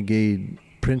renegade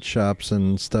print shops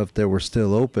and stuff that were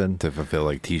still open to fulfill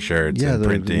like T-shirts and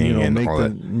printing, you know, and all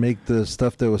that. Make the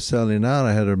stuff that was selling out.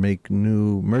 I had to make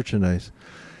new merchandise.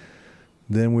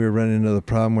 Then we were running into the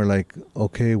problem. We're like,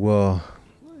 okay, well,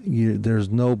 there's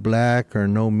no black or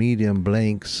no medium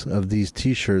blanks of these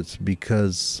T-shirts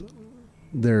because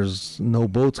there's no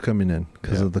boats coming in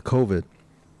because of the COVID.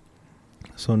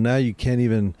 So now you can't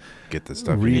even get the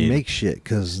stuff remake shit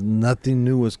because nothing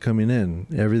new was coming in.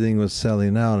 Everything was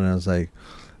selling out, and I was like,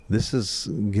 this is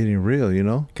getting real, you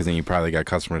know? Because then you probably got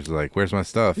customers like, where's my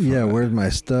stuff? Yeah, where's my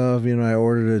stuff? You know, I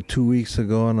ordered it 2 weeks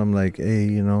ago, and I'm like, hey,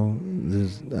 you know,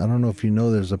 I don't know if you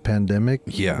know, there's a pandemic.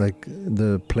 Yeah. Like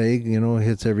the plague, you know,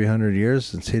 hits every 100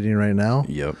 years. It's hitting right now.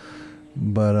 Yep.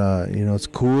 But, you know, it's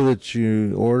cool that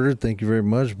you ordered. Thank you very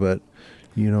much. But,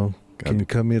 you know, can you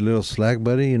cut me a little slack,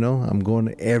 buddy? You know, I'm going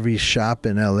to every shop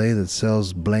in LA that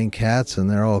sells blank hats, and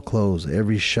they're all closed.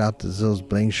 Every shop that sells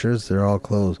blank shirts, they're all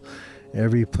closed.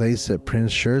 Every place that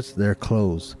prints shirts, they're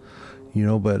closed. You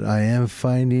know, but I am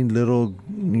finding little,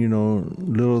 you know,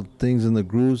 little things in the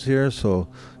grooves here. So,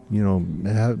 you know,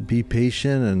 be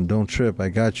patient and don't trip. I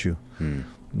got you.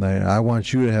 Like, I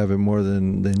want you to have it more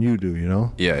than you do, you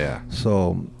know? Yeah, yeah.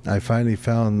 So I finally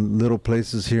found little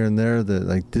places here and there that,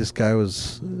 like, this guy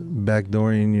was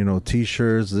backdooring, you know,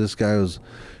 T-shirts. This guy was,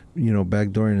 you know,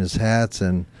 backdooring his hats.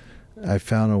 And I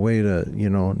found a way to, you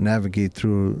know, navigate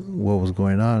through what was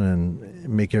going on and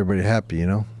make everybody happy, you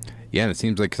know? Yeah, and it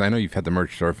seems like, because I know you've had the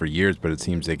merch store for years, but it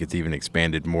seems like it's even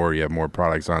expanded more. You have more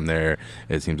products on there.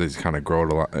 It seems like it's kind of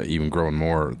grown a lot, even grown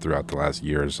more throughout the last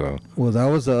year or so. Well, that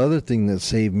was the other thing that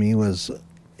saved me was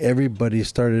everybody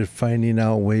started finding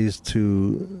out ways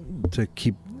to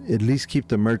keep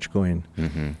the merch going.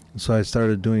 Mm-hmm. So I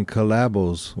started doing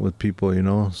collabos with people,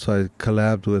 So I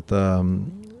collabed with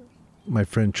my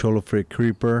friend Cholo Frick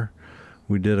Creeper.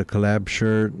 We did a collab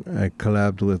shirt. I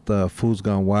collabed with Fools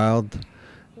Gone Wild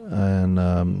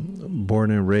and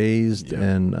Born and Raised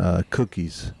and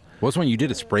Cookies. What's when you did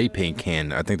a spray paint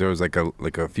can? I think there was like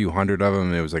a few hundred of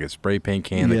them. It was like a spray paint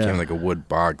can that came in like a wood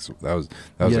box. That was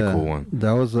a cool one.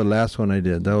 That was the last one I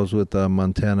did. That was with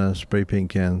Montana spray paint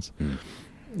cans.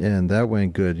 And that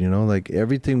went good, like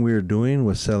everything we were doing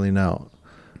was selling out.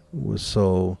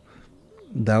 So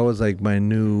that was like my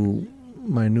new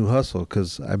hustle,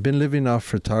 because I've been living off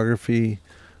photography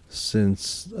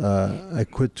since I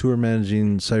quit tour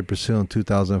managing Cypress Hill in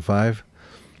 2005.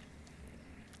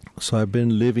 So I've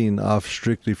been living off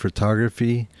strictly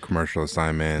photography. Commercial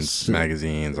assignments,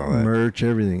 magazines, all that. Merch,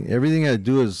 everything. Everything I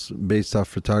do is based off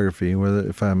photography, whether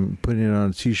if I'm putting it on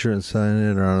a t-shirt and selling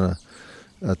it or on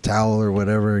a towel or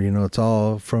whatever, it's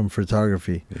all from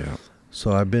photography. Yeah.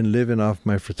 So I've been living off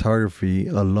my photography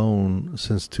alone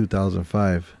since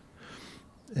 2005.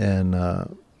 And I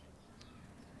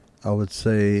would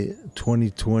say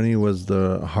 2020 was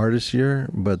the hardest year,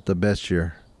 but the best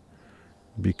year,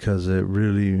 because it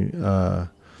really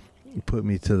put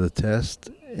me to the test,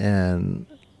 and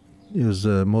it was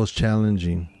the most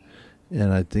challenging,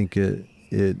 and I think it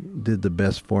did the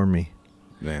best for me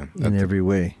in every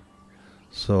way.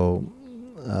 So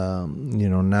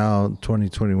now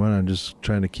 2021, I'm just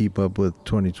trying to keep up with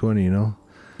 2020,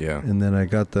 Yeah. And then I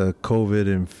got the COVID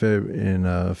in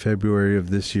February of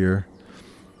this year,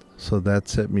 so that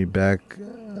set me back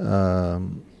I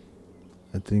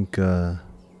think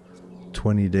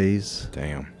 20 days.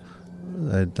 Damn.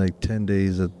 I had like 10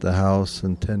 days at the house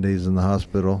and 10 days in the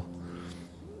hospital.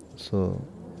 So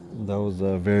that was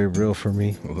very real for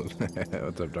me.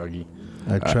 What's up, doggy?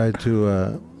 I tried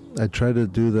to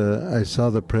do I saw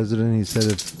the president. He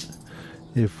said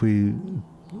if we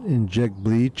inject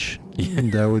bleach,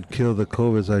 that would kill the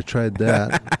COVID. So I tried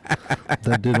that.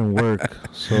 That didn't work.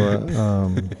 So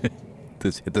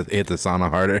Just hit the sauna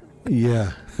harder.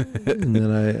 Yeah. And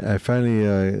then I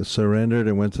finally surrendered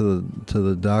and went to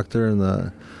the doctor, and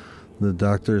the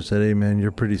doctor said, "Hey man,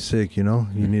 you're pretty sick, you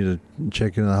need to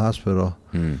check into the hospital."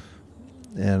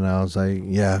 And I was like,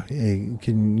 "Yeah, hey,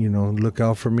 can look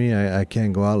out for me? I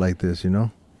can't go out like this, He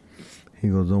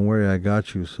goes, "Don't worry, I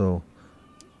got you." So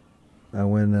I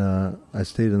went I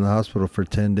stayed in the hospital for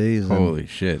 10 days. Holy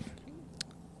shit.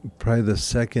 Probably the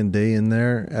second day in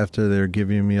there, after they were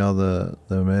giving me all the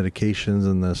medications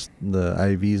and the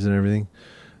IVs and everything,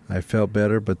 I felt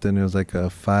better. But then it was like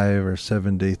a 5 or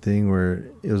 7 day thing where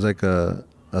it was like a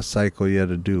cycle you had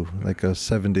to do, like a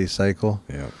 7-day cycle.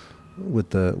 Yeah. With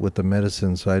the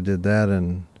medicine. So I did that,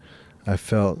 and I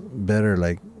felt better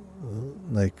like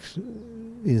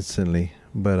instantly.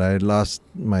 But I lost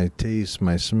my taste,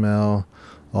 my smell,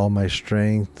 all my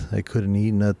strength. I couldn't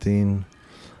eat nothing.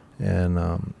 And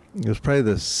it was probably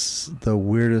the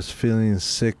weirdest feeling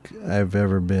sick I've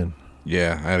ever been.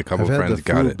 Yeah, I had a couple of friends that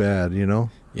got it bad,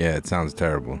 Yeah, it sounds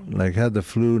terrible. Like, had the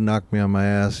flu, knocked me on my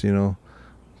ass, thought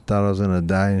I was gonna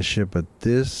die and shit. But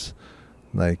this,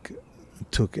 like,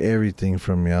 took everything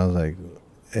from me. I was like,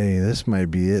 hey, this might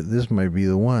be it. This might be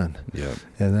the one. Yeah.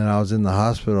 And then I was in the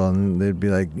hospital, and they'd be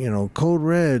like, code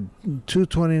red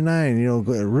 229,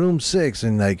 room 6,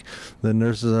 and like the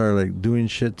nurses are like doing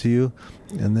shit to you,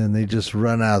 and then they just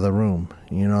run out of the room,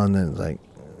 and then like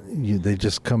they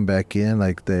just come back in,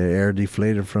 like the air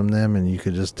deflated from them, and you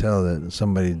could just tell that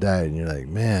somebody died, and you're like,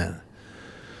 man,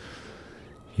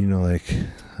 like,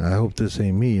 I hope this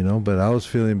ain't me, but I was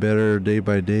feeling better day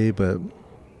by day. But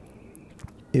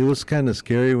it was kind of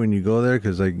scary when you go there,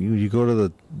 because like you go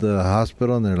to the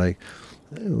hospital, and they're like,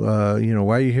 why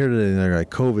are you here today? And they're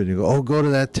like, COVID. You go, oh, go to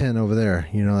that tent over there.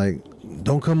 Like,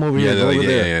 don't come over here. Go over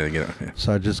there. Yeah.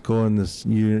 So I just go in this.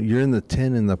 You're in the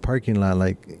tent in the parking lot.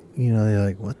 Like, they're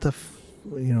like, what the,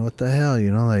 what the hell?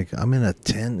 Like, I'm in a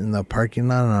tent in the parking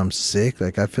lot and I'm sick.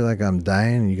 Like, I feel like I'm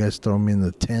dying. And you guys throw me in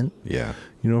the tent. Yeah.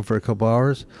 For a couple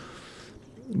hours.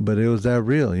 But it was that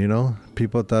real,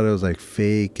 People thought it was like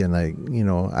fake, and like,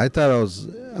 I thought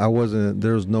I wasn't,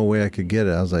 there was no way I could get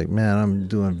it. I was like, man, I'm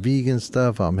doing vegan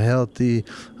stuff, I'm healthy,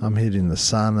 I'm hitting the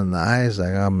sauna and the ice,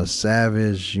 like I'm a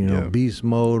savage, beast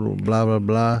mode, blah, blah,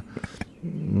 blah.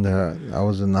 And, I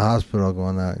was in the hospital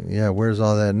going, yeah, where's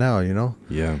all that now,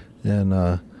 Yeah. And,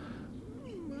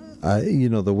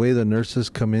 the way the nurses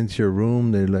come into your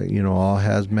room, they're like, all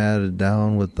hazmated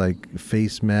down with like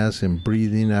face masks and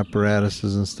breathing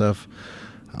apparatuses and stuff.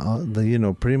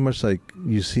 pretty much like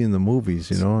you see in the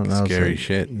movies, and I was Scary like,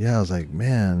 shit. Yeah, I was like,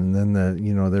 man. And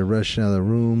then they're rushing out of the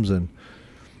rooms, and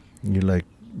you're like,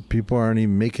 people aren't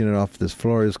even making it off this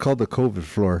floor. It's called the COVID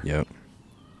floor. Yep.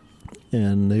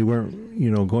 And they weren't,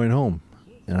 going home.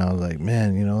 And I was like,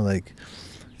 man, like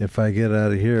if I get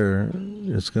out of here,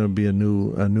 it's gonna be a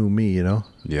new me,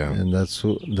 Yeah. And that's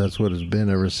what it's been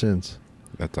ever since.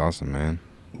 That's awesome, man.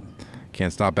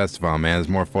 Can't stop Estevan, man. There's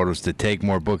more photos to take,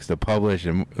 more books to publish,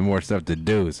 and more stuff to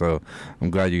do. So I'm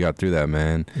glad you got through that,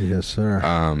 man. Yes, sir.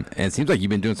 And it seems like you've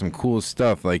been doing some cool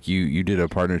stuff. Like you did a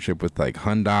partnership with like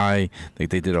Hyundai. Like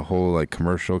they did a whole like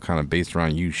commercial kind of based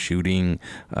around you shooting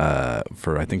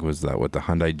for, I think it was the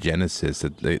Hyundai Genesis,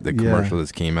 the commercial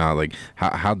that came out. Like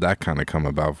how'd that kind of come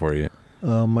about for you?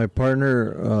 My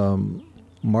partner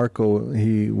Marco,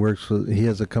 he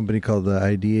has a company called the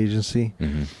ID Agency.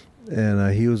 Mm-hmm.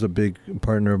 And he was a big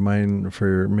partner of mine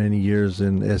for many years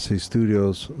in SA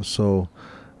Studios. So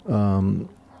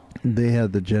they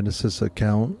had the Genesis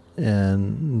account,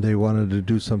 and they wanted to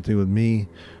do something with me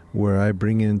where I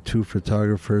bring in 2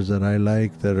 photographers that I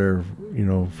like that are,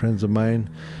 friends of mine.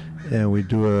 And we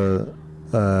do a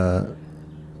kind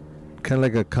of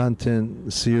like a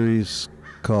content series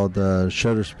called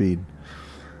Shutter Speed.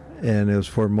 And it was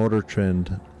for Motor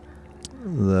Trend.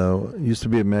 It used to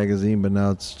be a magazine, but now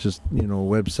it's just a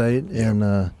website,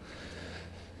 and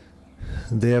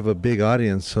they have a big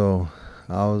audience. So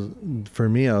I was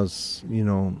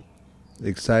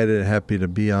excited, happy to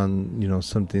be on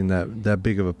something that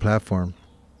big of a platform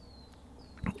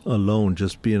alone,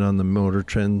 just being on the Motor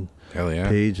Trend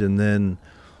page, and then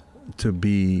to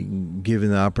be given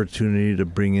the opportunity to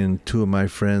bring in 2 of my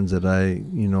friends that I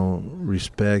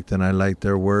respect and I like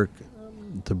their work,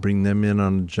 to bring them in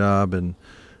on a job and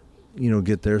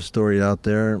get their story out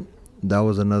there. That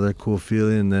was another cool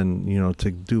feeling. And then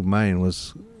to do mine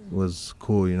was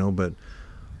cool, but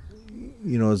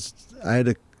I had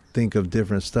to think of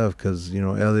different stuff because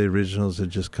LA Originals had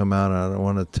just come out, and I don't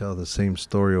want to tell the same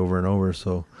story over and over.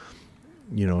 So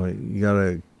you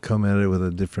gotta come at it with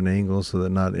a different angle so that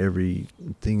not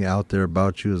everything out there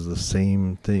about you is the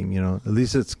same thing. At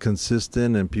least it's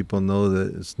consistent and people know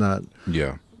that it's not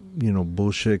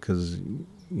bullshit, because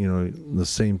the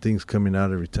same thing's coming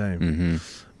out every time. Mm-hmm.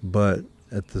 But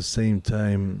at the same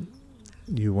time,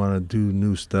 you want to do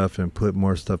new stuff and put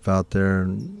more stuff out there,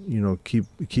 and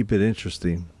keep it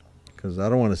interesting, because I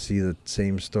don't want to see the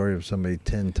same story of somebody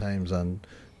 10 times on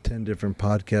 10 different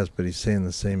podcasts, but he's saying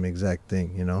the same exact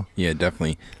thing, Yeah,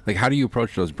 definitely. Like, how do you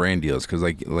approach those brand deals? Because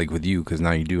like with you, because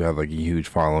now you do have like a huge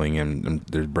following, and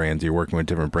there's brands, you're working with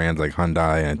different brands like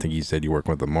Hyundai, and I think you said you're working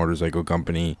with a motorcycle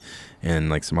company and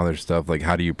like some other stuff. Like,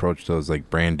 how do you approach those like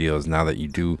brand deals now that you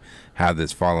do have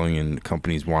this following and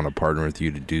companies want to partner with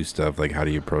you to do stuff? Like, how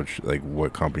do you approach like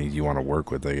what companies you want to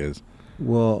work with, I guess?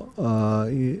 Well,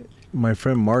 my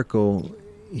friend Marco,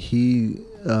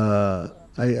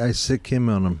 I sick him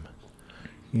on him.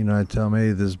 I tell him,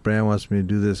 hey, this brand wants me to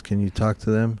do this. Can you talk to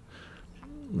them?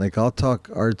 Like, I'll talk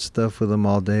art stuff with them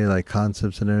all day, like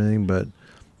concepts and everything. But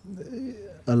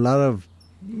a lot of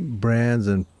brands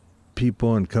and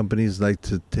people and companies like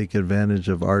to take advantage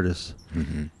of artists.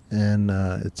 Mm-hmm. And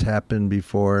it's happened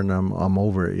before, and I'm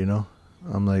over it,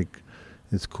 I'm like,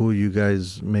 it's cool you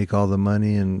guys make all the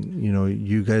money, and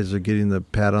you guys are getting the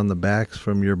pat on the backs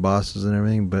from your bosses and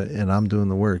everything, and I'm doing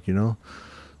the work,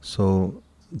 So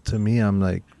to me, I'm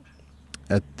like,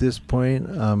 at this point,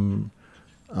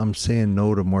 I'm saying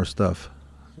no to more stuff,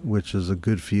 which is a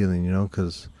good feeling,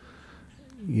 because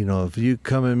if you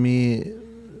come at me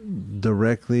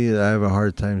directly, I have a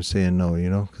hard time saying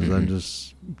no, because I'm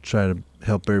just trying to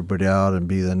help everybody out and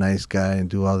be the nice guy and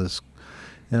do all this,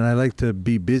 and I like to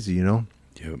be busy,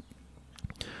 Yep.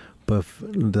 But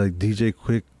like DJ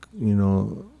Quick,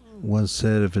 once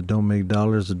said, if it don't make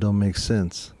dollars, it don't make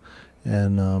sense.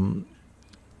 And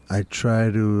I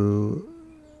try to,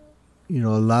 a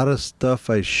lot of stuff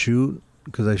I shoot,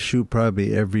 because I shoot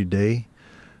probably every day.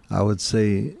 I would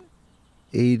say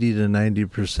 80 to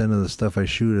 90% of the stuff I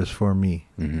shoot is for me.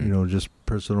 Mm-hmm. Just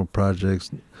personal projects,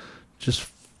 just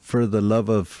for the love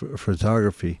of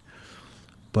photography.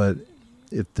 But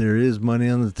if there is money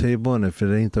on the table, and if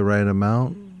it ain't the right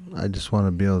amount, I just want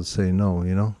to be able to say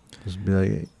no, just be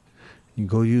like, you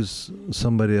go use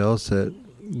somebody else that,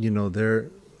 they're,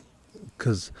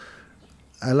 because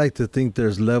I like to think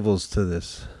there's levels to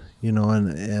this,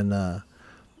 and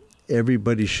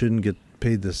everybody shouldn't get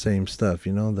paid the same stuff.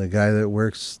 The guy that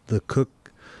works, the cook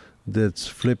that's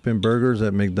flipping burgers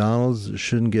at McDonald's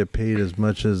shouldn't get paid as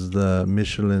much as the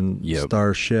Michelin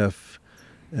star chef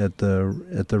at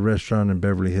the restaurant in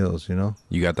Beverly Hills, you know.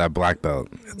 You got that black belt.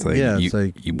 It's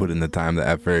like, you put in the time, the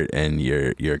effort, and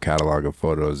your catalog of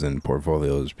photos and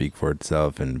portfolios speak for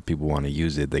itself, and people want to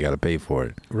use it, they got to pay for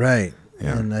it. Right.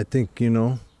 Yeah. And I think, you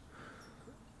know,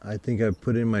 I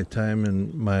put in my time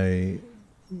and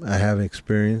I have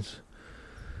experience.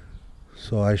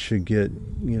 So I should get,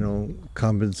 you know,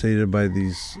 compensated by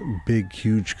these big,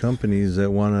 huge companies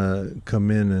that want to come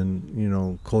in and, you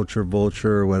know, culture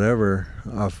vulture or whatever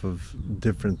off of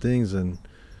different things. And,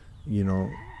 you know,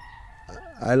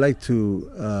 I like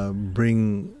to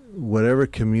bring whatever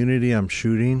community I'm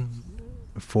shooting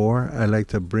for, I like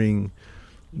to bring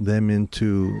them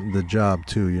into the job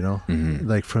too, you know,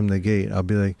 like from the gate. I'll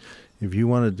be like, if you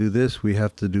want to do this, we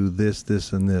have to do this,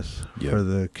 this, and this for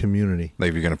the community. Like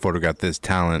if you're going to photograph this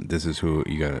talent, this is who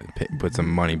you got to put some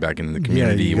money back into the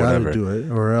community. Yeah, you got to do it,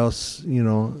 or else, you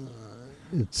know,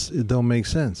 it don't make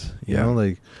sense. You know,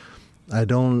 like I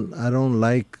don't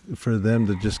like for them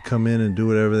to just come in and do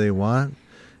whatever they want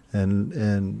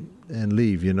and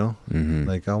leave. You know,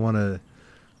 like I want to.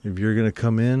 If you're gonna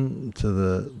come in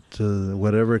to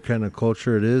whatever kind of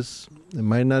culture it is, it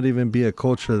might not even be a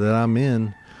culture that I'm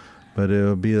in. But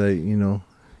it'll be like, you know,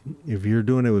 if you're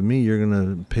doing it with me, you're going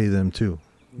to pay them too.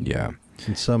 Yeah.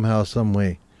 In somehow, some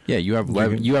way. Yeah, you have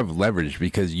leverage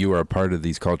because you are a part of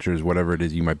these cultures, whatever it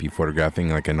is you might be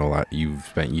photographing. Like I know you've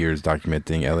spent years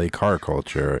documenting LA car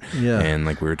culture. Yeah. And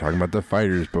like we were talking about the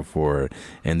fighters before.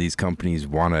 And these companies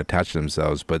want to attach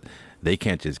themselves, but they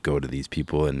can't just go to these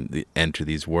people and enter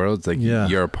these worlds. Like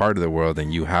you're a part of the world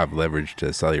and you have leverage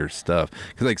to sell your stuff.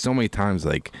 Because like so many times,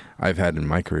 like I've had in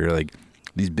my career, like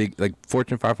these big, like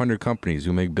Fortune 500 companies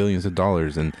who make billions of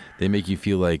dollars, and they make you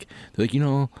feel like, they're like, you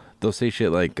know, they'll say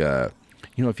shit like,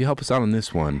 you know, if you help us out on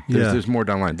this one, there's more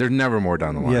down the line. There's never more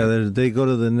down the line. Yeah, they go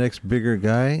to the next bigger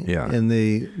guy, and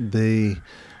they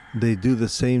do the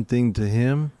same thing to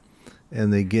him,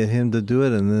 and they get him to do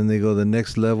it, and then they go to the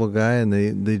next level guy, and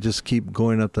they just keep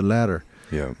going up the ladder.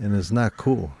 Yeah, and it's not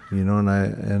cool, you know.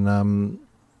 And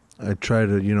I try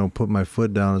to, you know, put my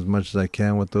foot down as much as I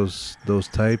can with those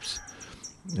types.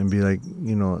 And be like,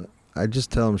 you know, I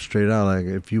just tell them straight out, like,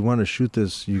 if you want to shoot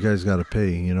this, you guys got to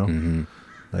pay, you know?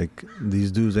 Like,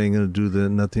 these dudes ain't going to do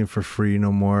nothing for free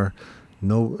no more.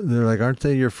 No, they're like, aren't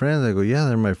they your friends? I go, yeah,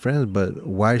 they're my friends, but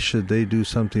why should they do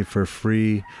something for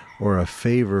free or a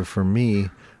favor for me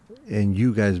and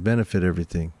you guys benefit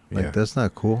everything? Like, that's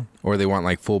not cool. Or they want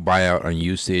like full buyout on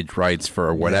usage rights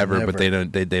for whatever, but they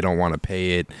don't want to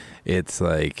pay it. It's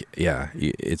like,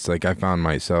 it's like I found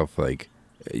myself like,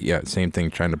 same thing,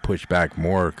 trying to push back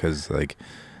more because like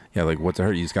what's it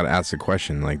hurt? You just got to ask the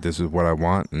question, like, this is what I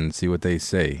want, and see what they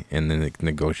say, and then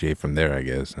negotiate from there, I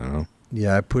guess. I don't know.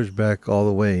 Yeah, I push back all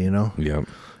the way, you know. Yep.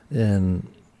 And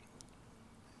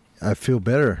I feel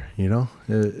better, you know,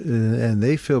 and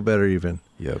they feel better even.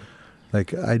 Yep.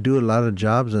 Like I do a lot of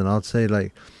jobs, and I'll say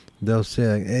like, they'll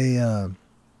say like, hey,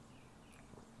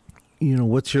 you know,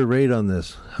 what's your rate on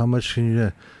this? How much can you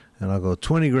do? And I'll go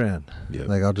 20 grand. Yep.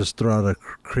 Like I'll just throw out a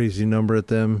crazy number at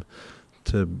them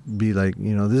to be like,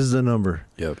 you know, this is the number.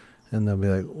 Yep. And they'll be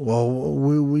like, well,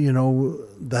 we you know,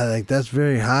 that's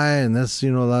very high, and that's,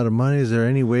 you know, a lot of money. Is there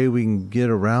any way we can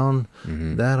get around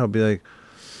that? I'll be like,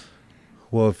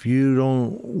 well, if you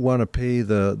don't want to pay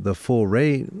the full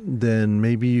rate, then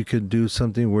maybe you could do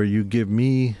something where you give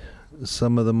me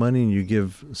some of the money and you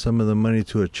give some of the money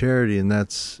to a charity, and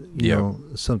that's, you know,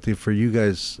 something for you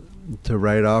guys to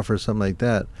write off or something like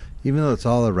that. Even though it's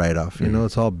all a write-off, you know,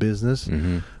 it's all business.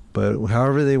 But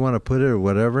however they want to put it or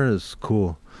whatever is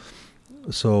cool.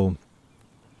 So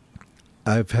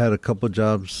I've had a couple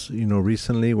jobs, you know,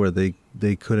 recently where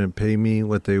they couldn't pay me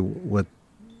what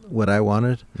I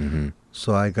wanted.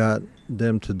 So I got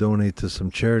them to donate to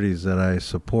some charities that I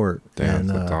support. Damn,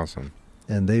 that's awesome.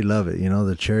 And they love it, you know.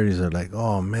 The charities are like,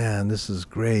 oh man, this is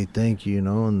great, thank you, you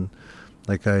know. And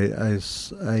like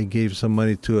I gave some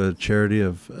money to a charity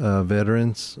of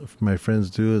veterans. My friends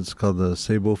do. It's called the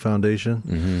Sabo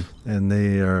Foundation, and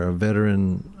they are a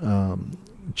veteran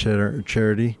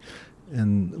charity.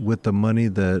 And with the money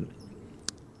that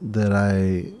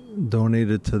I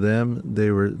donated to them,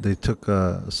 they took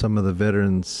some of the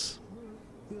veterans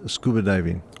scuba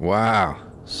diving. Wow.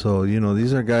 So, you know,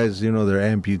 these are guys, you know,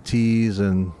 they're amputees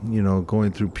and, you know,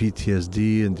 going through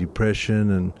PTSD and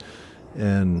depression,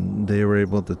 and they were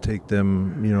able to take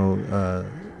them, you know,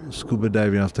 scuba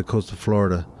diving off the coast of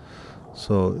Florida.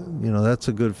 So, you know, that's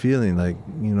a good feeling, like,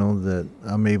 you know, that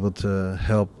I'm able to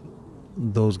help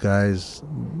those guys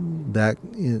that,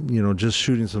 you know, just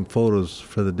shooting some photos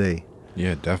for the day.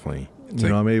 Yeah, definitely. You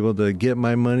know, I'm able to get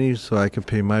my money so I can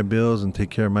pay my bills and take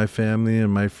care of my family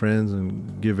and my friends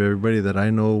and give everybody that I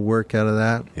know work out of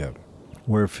that. Yep.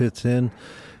 Where it fits in.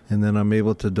 And then I'm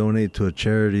able to donate to a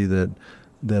charity that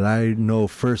I know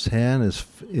firsthand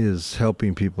is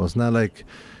helping people. It's not like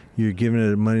you're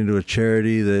giving money to a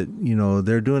charity that, you know,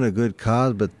 they're doing a good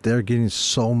cause, but they're getting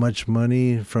so much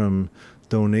money from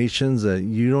donations that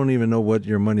you don't even know what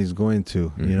your money's going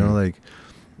to. You know, like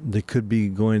they could be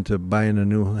going to buying a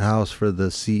new house for the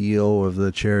CEO of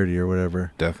the charity or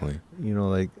whatever. Definitely. You know,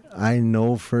 like I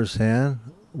know firsthand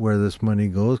where this money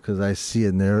goes because I see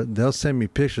it, and they'll send me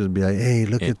pictures and be like, hey,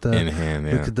 look at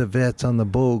the vets on the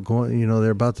boat going, you know,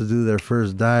 they're about to do their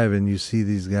first dive, and you see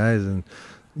these guys and,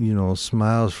 you know,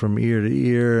 smiles from ear to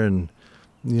ear, and,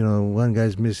 you know, one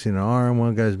guy's missing an arm,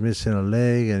 one guy's missing a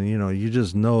leg, and, you know, you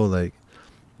just know like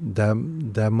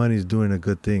that money's doing a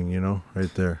good thing, you know,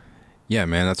 right there. Yeah,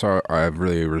 man, that's what I've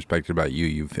really respected about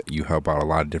you. You help out a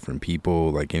lot of different people.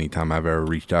 Like anytime I've ever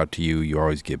reached out to you, you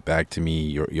always get back to me.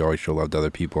 You always show love to other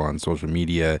people on social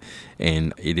media,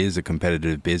 and it is a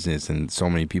competitive business. And so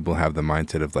many people have the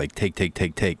mindset of like take,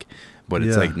 but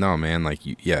it's like no, man. Like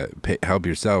help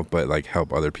yourself, but like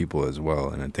help other people as well.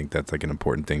 And I think that's like an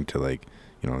important thing to like,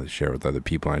 you know, share with other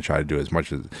people. And I try to do as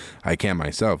much as I can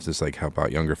myself, just like help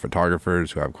out younger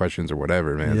photographers who have questions or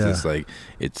whatever, man. It's just like,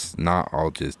 it's not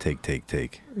all just take.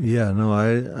 Yeah, no,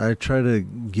 I try to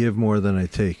give more than I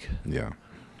take. Yeah.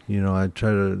 You know, I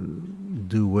try to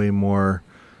do way more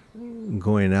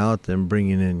going out than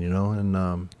bringing in, you know,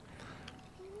 and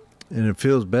it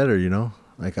feels better, you know.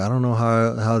 Like, I don't know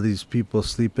how these people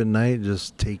sleep at night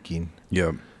just taking.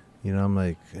 Yep. You know, I'm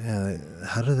like,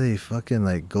 how do they fucking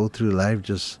like go through life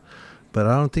just, but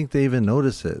I don't think they even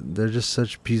notice it. They're just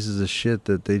such pieces of shit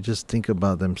that they just think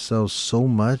about themselves so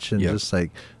much and just like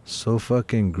so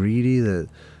fucking greedy that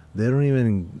they don't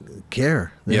even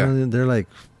care. They're like,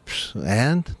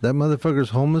 and that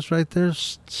motherfucker's homeless right there.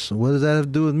 So what does that have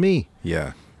to do with me?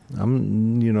 Yeah.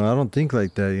 You know, I don't think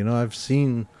like that. You know,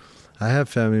 I have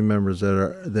family members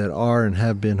that are and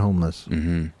have been homeless.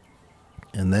 Mm-hmm.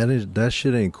 And that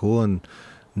shit ain't cool. And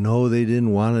no, they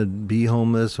didn't want to be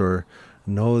homeless, or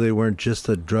no, they weren't just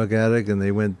a drug addict and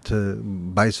they went to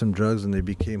buy some drugs and they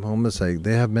became homeless. Like,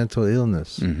 they have mental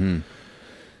illness. Mm-hmm.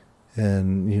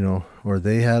 And, you know, or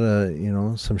they had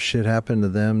some shit happen to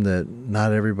them that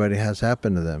not everybody has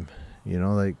happened to them. You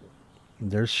know, like,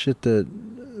 there's shit that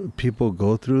people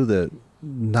go through that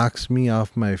knocks me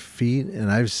off my feet, and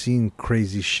I've seen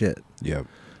crazy shit. Yep.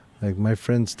 Like, my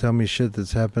friends tell me shit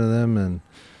that's happened to them, and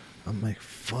I'm like,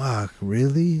 fuck,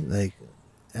 really? Like,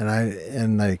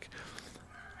 and like,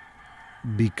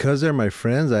 because they're my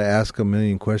friends, I ask a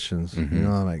million questions. Mm-hmm. You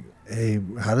know, I'm like, hey,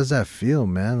 how does that feel,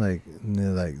 man? Like,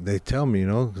 they tell me, you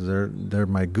know, because they're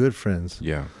my good friends.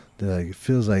 Yeah. They're like, it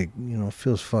feels like, you know, it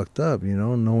feels fucked up, you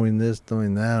know, knowing this,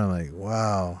 knowing that. I'm like,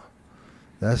 wow,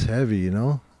 that's heavy, you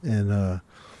know? And a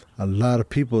lot of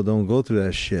people don't go through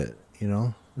that shit, you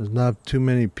know? There's not too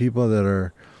many people that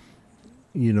are,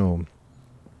 you know,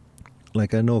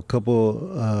 like, I know a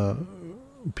couple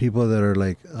people that are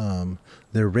like,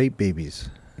 they're rape babies,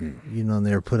 you know, and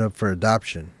they were put up for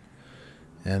adoption.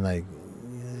 And like,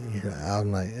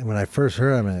 I'm like, when I first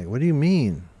heard, I'm like, what do you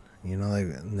mean? You know, like,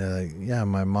 and they're like, yeah,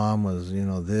 my mom was, you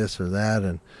know, this or that,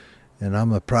 and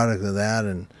I'm a product of that,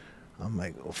 and I'm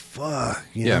like, oh, fuck.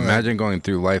 You know, imagine going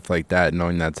through life like that,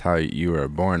 knowing that's how you were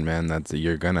born, man.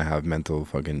 You're gonna have mental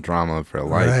fucking trauma for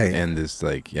life, right. And this,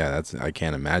 like, I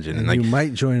can't imagine. And like, you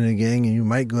might join a gang, and you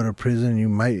might go to prison, you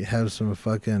might have some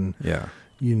fucking,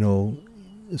 you know,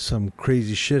 some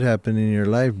crazy shit happen in your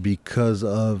life because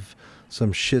of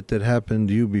some shit that happened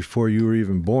to you before you were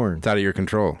even born. It's out of your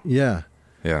control. Yeah.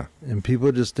 Yeah. And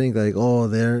people just think like, oh,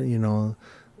 they're, you know,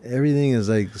 everything is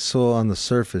like so on the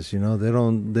surface, you know. They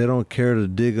don't care to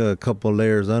dig a couple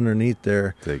layers underneath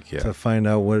there to find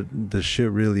out what the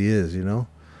shit really is, you know.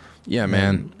 Yeah,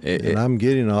 man. And I'm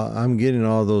getting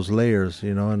all those layers,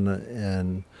 you know,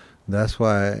 and that's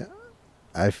why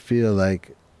I feel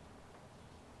like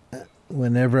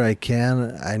whenever I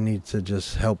can, I need to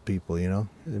just help people, you know.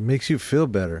 It makes you feel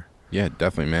better. Yeah,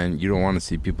 definitely, man. You don't want to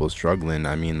see people struggling.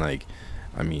 I mean,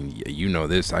 you know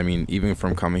this. I mean, even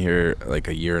from coming here like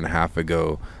a year and a half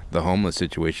ago, the homeless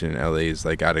situation in LA is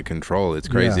like out of control. It's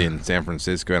crazy in San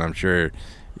Francisco, and I'm sure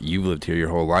you've lived here your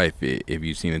whole life. If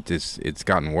you've seen it, it's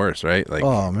gotten worse, right? Like,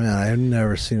 oh man, I've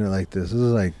never seen it like this. This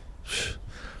is like,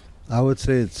 I would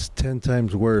say it's 10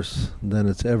 times worse than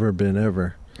it's ever been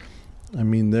ever. I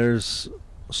mean, there's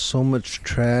so much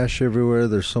trash everywhere.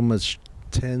 There's so much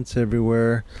tents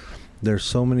everywhere. There's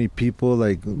so many people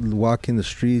like walking the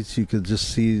streets. You could just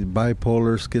see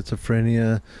bipolar,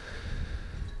 schizophrenia.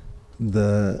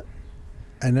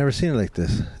 I never seen it like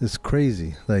this. It's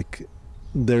crazy. Like,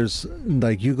 there's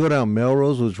like you go down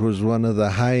Melrose, which was one of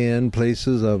the high end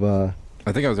places of I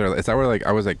think I was there. Is that where like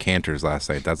I was at Cantor's last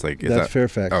night? That's like that's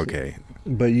Fairfax. Okay.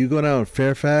 But you go down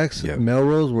Fairfax, Yep.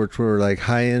 Melrose, which were like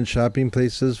high end shopping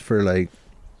places for like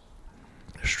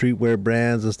streetwear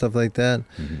brands and stuff like that.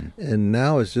 Mm-hmm. And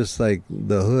now it's just like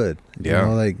the hood. Yeah. You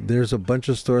know, like there's a bunch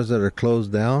of stores that are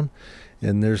closed down,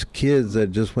 and there's kids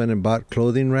that just went and bought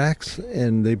clothing racks,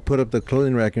 and they put up the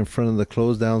clothing rack in front of the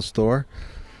closed down store,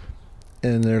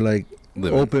 and they're like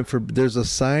open for. There's a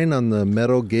sign on the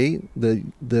metal gate that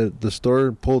the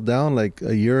store pulled down like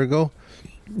a year ago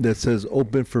that says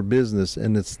open for business,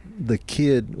 and it's the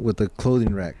kid with the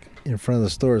clothing rack in front of the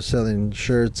store selling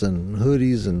shirts and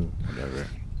hoodies and whatever.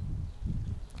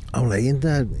 I'm like,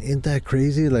 ain't that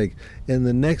crazy? Like, and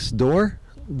the next door,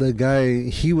 the guy,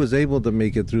 he was able to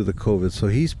make it through the COVID, so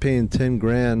he's paying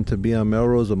 $10,000 to be on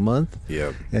Melrose a month.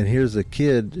 Yep. And here's a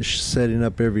kid setting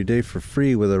up every day for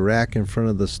free with a rack in front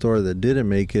of the store that didn't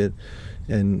make it,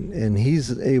 and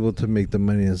he's able to make the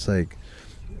money. It's like,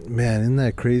 man, isn't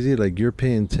that crazy? Like, you're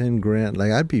paying $10,000.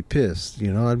 Like, I'd be pissed,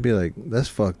 you know. I'd be like, that's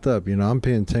fucked up, you know. I'm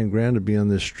paying $10,000 to be on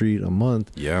this street a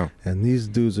month. Yeah. And these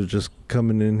dudes are just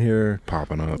coming in here,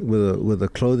 popping up with a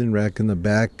clothing rack in the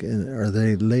back, and are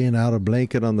they laying out a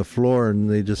blanket on the floor, and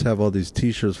they just have all these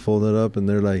T-shirts folded up, and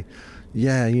they're like,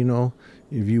 yeah, you know,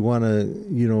 if you want to,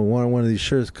 you know, want one of these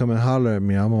shirts, come and holler at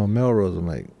me. I'm on Melrose. I'm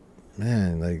like,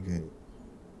 man, like,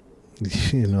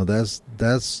 you know, that's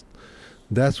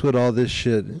what all this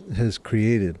shit has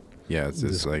created. Yeah, it's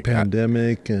this just like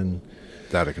pandemic and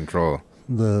it's out of control.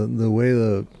 The way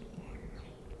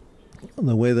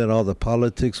that all the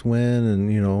politics went,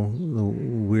 and you know,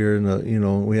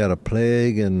 we had a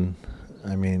plague, and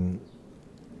I mean,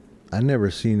 I never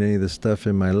seen any of this stuff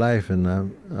in my life, and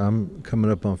I'm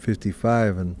coming up on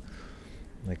 55, and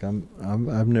like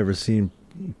I've never seen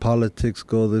politics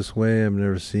go this way. I've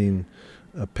never seen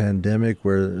a pandemic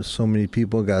where so many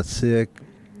people got sick.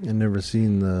 I've never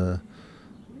seen the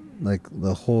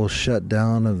whole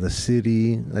shutdown of the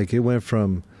city. Like, it went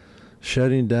from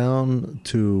shutting down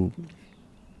to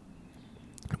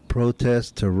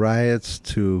protests to riots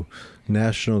to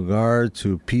National Guard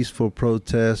to peaceful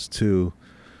protests to,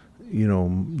 you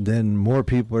know, then more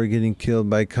people are getting killed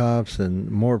by cops and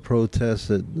more protests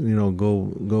that, you know,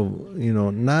 go, you know,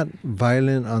 not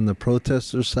violent on the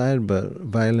protester side, but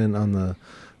violent on the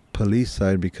police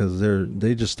side, because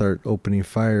they just start opening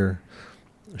fire,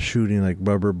 shooting like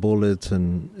rubber bullets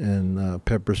and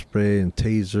pepper spray and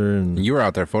taser and you were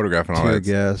out there photographing all that.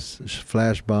 Tear gas,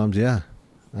 flash bombs. Yeah,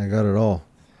 I got it all.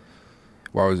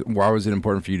 Why was it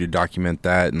important for you to document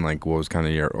that, and like what was kind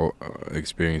of your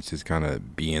experiences kind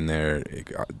of being there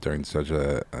during such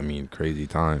a, I mean, crazy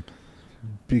time?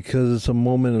 Because it's a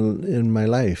moment in my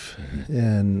life,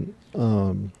 and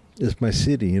it's my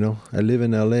city, you know. I live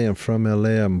in LA. I'm from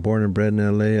LA. I'm born and bred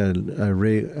in LA.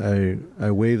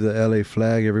 I wave the LA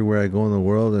flag everywhere I go in the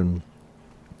world, and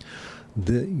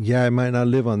I might not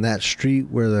live on that street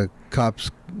where the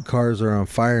cops' cars are on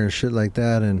fire and shit like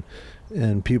that, and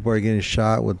people are getting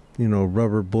shot with, you know,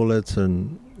 rubber bullets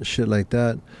and shit like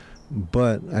that.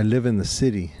 But I live in the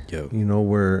city, Yep. you know,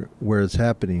 where it's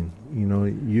happening. You know,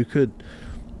 you could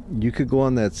go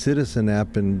on that Citizen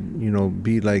app and, you know,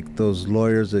 be like those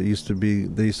lawyers that used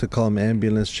to call them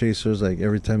ambulance chasers. Like,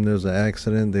 every time there was an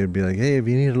accident, they'd be like, hey, if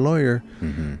you need a lawyer,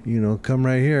 you know, come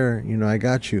right here. You know, I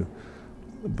got you.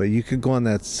 But you could go on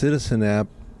that Citizen app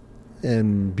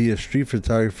and be a street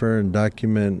photographer and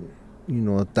document, you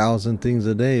know, 1,000 things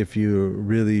a day if you're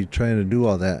really trying to do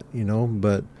all that, you know.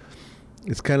 But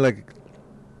it's kind of like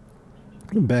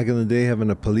back in the day having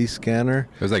a police scanner.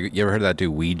 It was like, you ever heard of that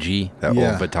dude Ouija, that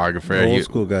old photographer, the old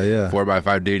school guy,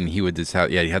 4x5 dude, and he would just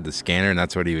have, he had the scanner, and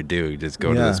that's what he would do. He'd just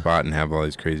go to the spot and have all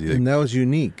these crazy, like, and that was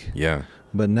unique. Yeah.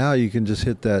 But now you can just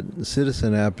hit that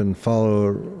Citizen app and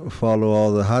follow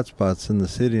all the hotspots in the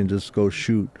city and just go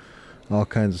shoot all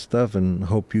kinds of stuff and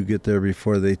hope you get there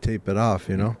before they tape it off,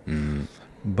 you know.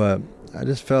 But I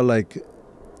just felt like,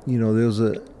 you know,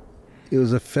 it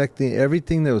was affecting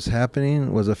everything that was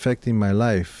happening, was affecting my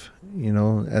life, you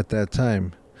know, at that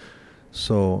time.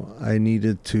 So I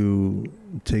needed to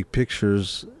take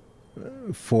pictures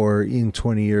for in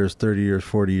 20 years, 30 years,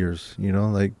 40 years, you know.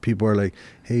 Like, people are like,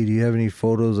 hey, do you have any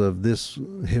photos of this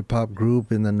hip-hop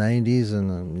group in the 90s?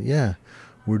 And yeah,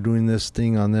 we're doing this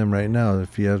thing on them right now.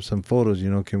 If you have some photos,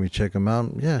 you know, can we check them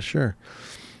out? Yeah, sure.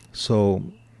 So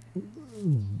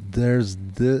there's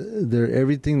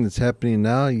everything that's happening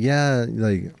now. Yeah,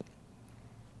 like,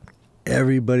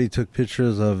 everybody took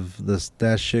pictures of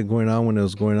that shit going on when it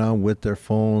was going on with their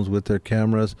phones, with their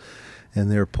cameras.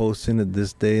 and they're posting it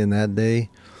this day and that day.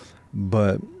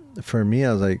 But for me,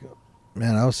 I was like,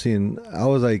 man, I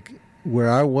was like,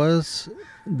 where I was,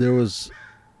 there was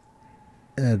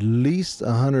at least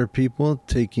 100 people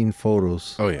taking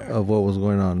photos of what was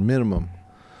going on, minimum.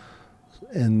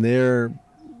 And they're,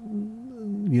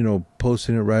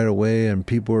 posting it right away, and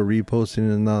people were reposting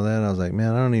it and all that. And I was like,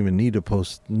 man, I don't even need to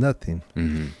post nothing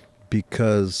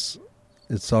because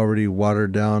it's already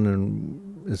watered down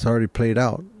and it's already played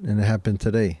out, and it happened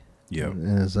today. Yeah.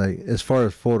 And it's like, as far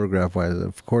as photograph wise,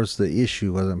 of course the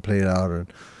issue wasn't played out,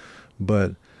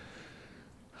 but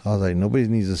I was like, nobody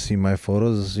needs to see my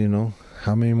photos,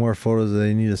 How many more photos do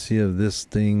they need to see of this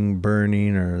thing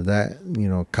burning or that,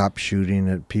 cop shooting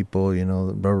at people,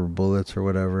 rubber bullets or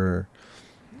whatever?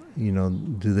 How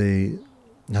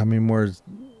many more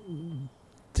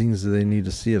things do they need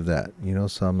to see of that?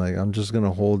 So I'm like, I'm just going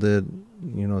to hold it,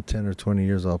 10 or 20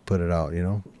 years, I'll put it out,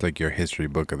 It's like your history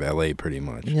book of LA pretty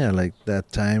much. Yeah, like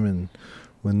that time and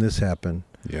when this happened.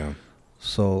 Yeah.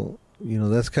 So,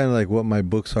 that's kind of like what my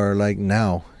books are like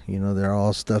now. They're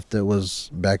all stuff that was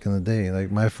back in the day.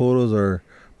 Like my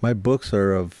books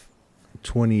are of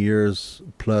 20 years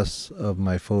plus of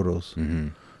my photos.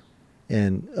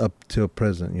 And up till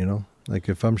present, Like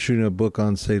if I'm shooting a book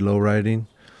on, say, low riding,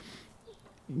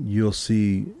 you'll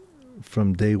see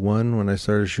from day one when I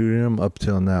started shooting them up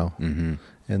till now.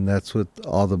 And that's with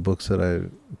all the books that I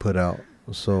put out.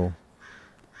 So,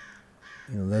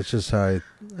 that's just how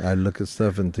I look at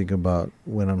stuff and think about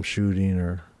when I'm shooting,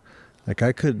 or like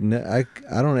I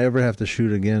don't ever have to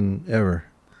shoot again ever,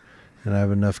 and I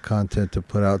have enough content to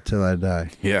put out till I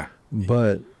die. Yeah.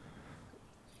 But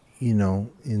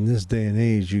in this day and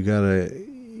age, you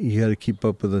gotta keep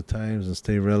up with the times and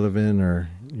stay relevant, or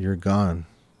you're gone.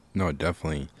 No,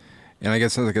 definitely. And I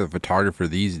guess as like a photographer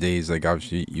these days, like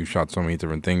obviously you've shot so many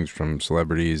different things, from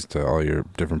celebrities to all your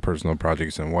different personal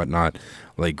projects and whatnot.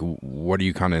 Like, what are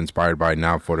you kind of inspired by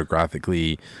now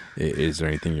photographically? Is there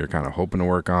anything you're kind of hoping to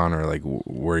work on, or like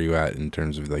where are you at in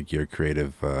terms of like your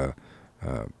creative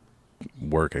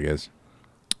work, I guess?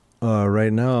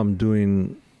 Right now I'm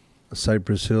doing a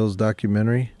Cypress Hills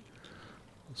documentary.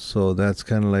 So that's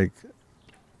kind of like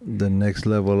the next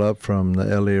level up from the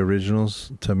LA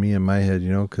originals to me in my head,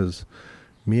 because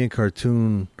me and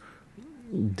Cartoon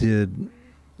did,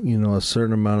 a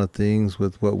certain amount of things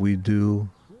with what we do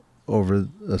over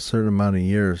a certain amount of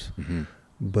years.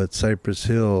 But Cypress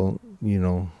Hill,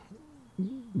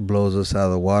 blows us out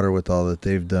of the water with all that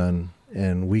they've done.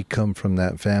 And we come from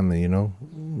that family,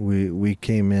 we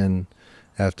came in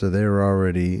after they were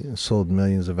already sold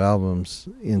millions of albums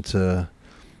into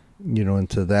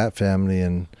that family,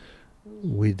 and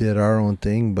we did our own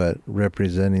thing, but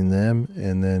representing them,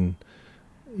 and then,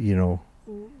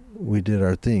 we did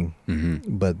our thing.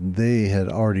 But they had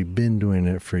already been doing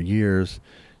it for years,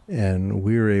 and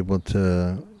we were able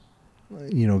to,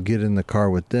 get in the car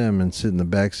with them and sit in the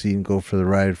back seat and go for the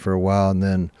ride for a while, and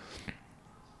then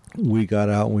we got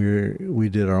out and we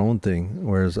did our own thing.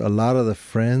 Whereas a lot of the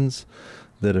friends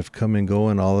that have come and go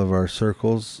in all of our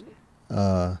circles,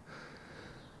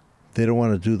 they don't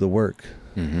want to do the work.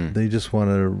 They just want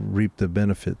to reap the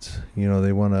benefits.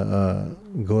 They want to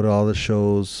go to all the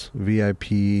shows,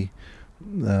 VIP.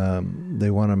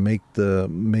 They want to make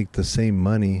the same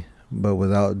money, but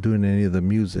without doing any of the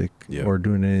music or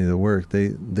doing any of the work.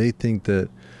 They think that,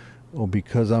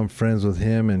 because I'm friends with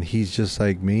him and he's just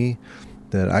like me,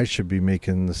 that I should be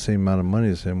making the same amount of money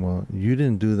as him. Well, you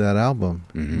didn't do that album.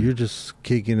 You're just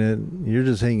kicking it. You're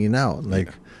just hanging out.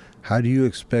 Like, how do you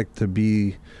expect to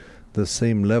be the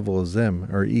same level as them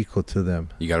or equal to them?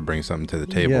 You got to bring something to the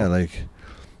table. Yeah, like,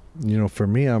 for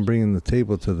me, I'm bringing the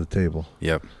table to the table.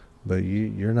 Yep. But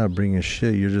you're not bringing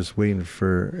shit. You're just waiting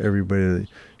for everybody to,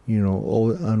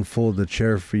 unfold the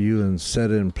chair for you and set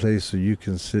it in place so you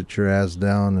can sit your ass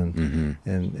down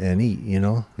and eat,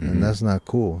 and that's not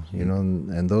cool,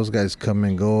 and those guys come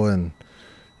and go, and,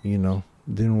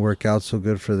 didn't work out so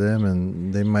good for them,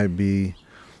 and they might be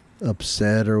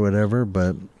upset or whatever,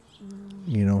 but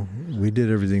we did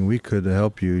everything we could to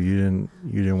help you. You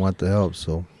didn't want the help,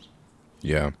 so.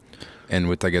 Yeah. And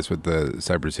with the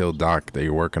Cypress Hill doc that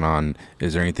you're working on,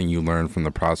 is there anything you learned from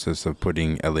the process of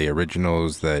putting LA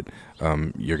originals that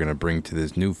you're going to bring to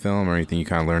this new film, or anything you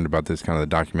kind of learned about this kind of the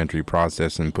documentary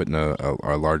process and putting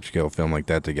a large scale film like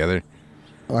that together?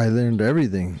 I learned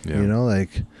everything,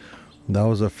 like that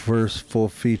was the first full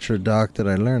feature doc that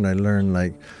I learned. I learned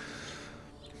I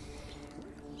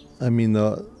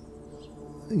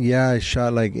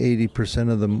shot like 80%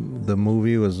 of the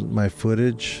movie was my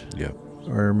footage. Yeah.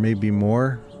 Or maybe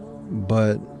more,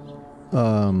 but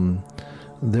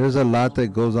there's a lot that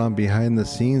goes on behind the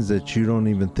scenes that you don't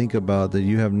even think about, that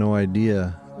you have no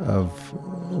idea of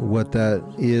what that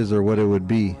is or what it would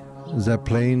be. Is that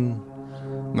plane?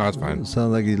 No, it's fine.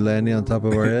 Sounds like he's landing on top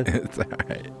of our head. It's all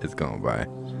right. It's going by.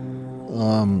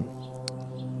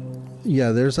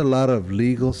 Yeah, there's a lot of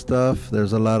legal stuff.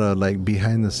 There's a lot of like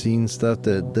behind the scenes stuff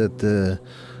that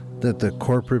the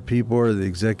corporate people or the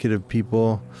executive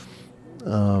people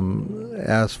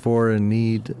ask for and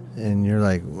need, and you're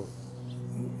like,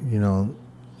 you know,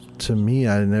 to me,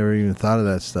 I never even thought of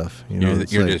that stuff. You know,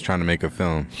 You're like, just trying to make a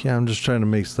film. Yeah, I'm just trying to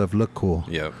make stuff look cool.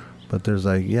 Yep. But there's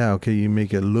like, yeah, okay, you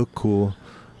make it look cool,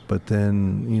 but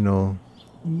then, you know,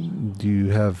 do you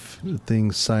have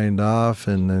things signed off?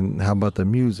 And then how about the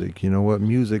music? You know, what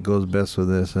music goes best with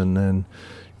this? And then,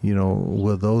 you know,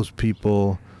 will those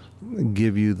people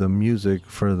give you the music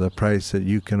for the price that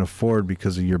you can afford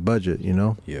because of your budget, you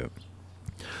know? Yep.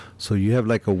 So you have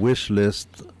like a wish list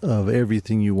of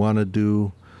everything you want to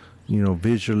do, you know,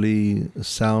 visually,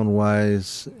 sound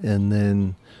wise, and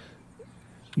then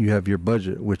you have your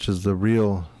budget, which is the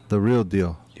real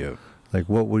deal. Yep. Like,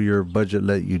 what will your budget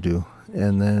let you do?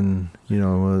 And then, you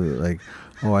know, like,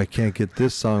 oh, I can't get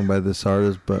this song by this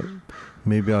artist, but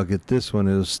maybe I'll get this one.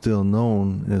 It was still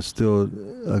known. It's still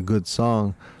a good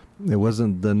song. It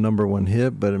wasn't the number one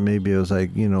hit, but maybe it was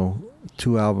like, you know,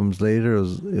 2 albums later, it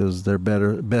was their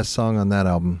best song on that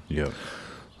album. Yep.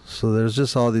 So there's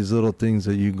just all these little things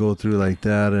that you go through like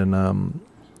that. And,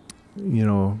 you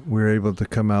know, we were able to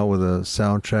come out with a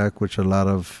soundtrack, which a lot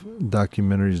of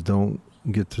documentaries don't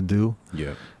get to do.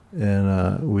 Yep.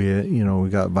 And we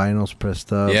got vinyls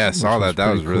pressed up. Yeah, I saw that.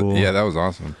 That was really cool. Yeah, that was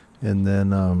awesome. And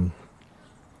then,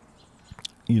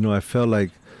 you know, I felt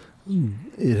like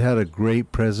it had a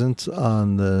great presence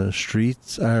on the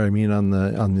streets. I mean, on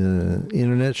the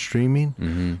internet streaming.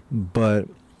 Mm-hmm. But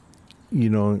you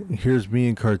know, here's me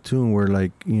in cartoon. We're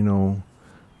like, you know,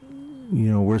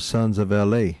 we're sons of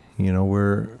LA. You know,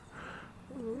 we're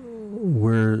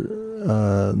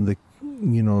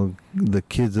the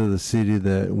kids of the city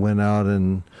that went out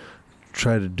and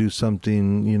tried to do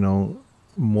something, you know,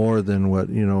 more than what,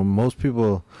 you know, most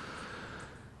people,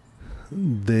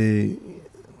 they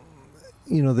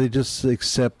just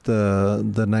accept the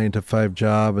 9-to-5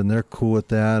 job, and they're cool with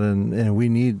that, and we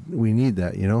need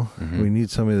that, you know. Mm-hmm. We need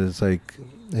somebody that's like,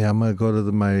 hey, I'm gonna go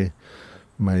to my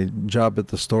job at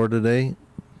the store today,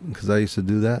 because I used to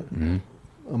do that. Mm-hmm.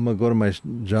 I'm gonna go to my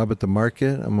job at the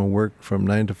market. I'm gonna work from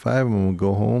 9 to 5. I'm gonna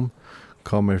go home,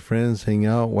 call my friends, hang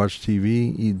out, watch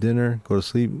TV, eat dinner, go to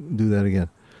sleep, do that again.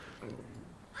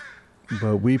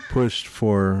 But we pushed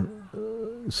for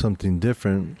something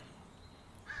different,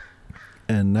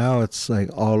 and now it's like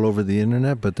all over the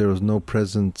internet, but there was no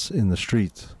presence in the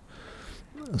streets.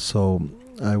 So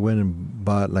I went and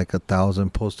bought like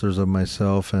 1,000 posters of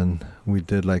myself, and we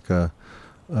did like a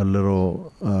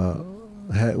little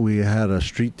we had a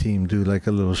street team do like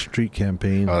a little street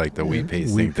campaign. Oh, like the wheat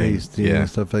pasting wheat pasting yeah. and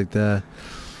stuff like that.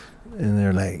 And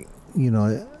they're like, you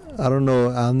know, I don't know,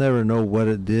 I'll never know what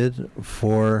it did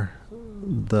for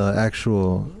the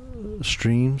actual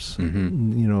streams.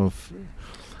 Mm-hmm. You know,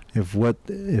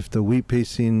 if the wheat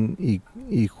pasting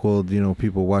equaled, you know,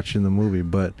 people watching the movie,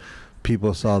 but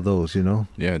people saw those, you know.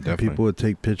 Yeah, definitely. People would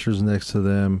take pictures next to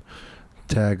them,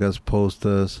 tag us, post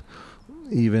us.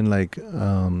 Even like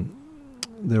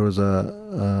there was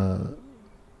a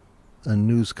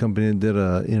news company that did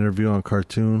a interview on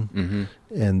cartoon, mm-hmm.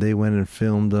 and they went and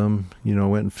filmed them. You know,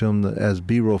 went and filmed as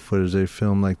B-roll footage. They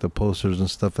filmed like the posters and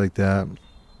stuff like that.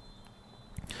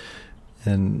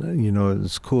 And you know,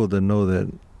 it's cool to know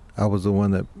that I was the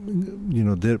one that, you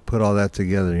know, did put all that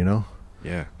together. You know.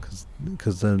 Yeah.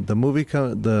 Because the movie,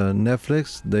 the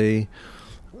Netflix, they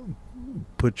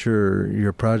put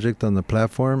your project on the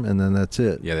platform, and then that's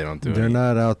it. Yeah, they don't do. They're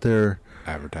not out there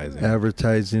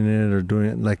advertising it or doing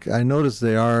it. Like I noticed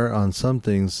they are on some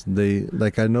things.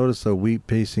 I noticed a wheat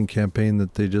pasting campaign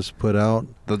that they just put out.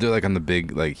 They'll do like on the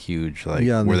big, like huge, like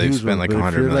yeah, where they've spent like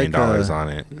 $100 million on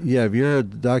it. Yeah, if you're a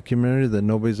documentary that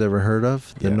nobody's ever heard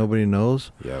of, that nobody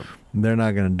knows, they're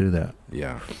not going to do that.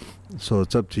 Yeah. So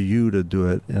it's up to you to do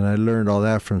it. And I learned all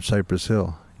that from Cypress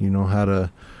Hill. You know how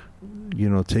to, you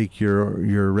know, take your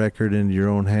record into your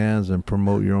own hands and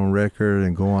promote your own record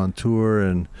and go on tour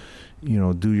and, you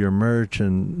know, do your merch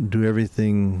and do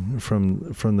everything from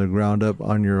the ground up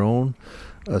on your own,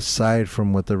 aside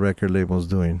from what the record label's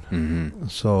doing. Mm-hmm.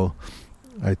 So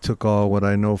I took all what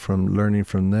I know from learning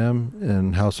from them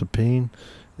and House of Pain,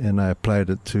 and I applied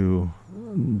it to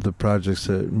the projects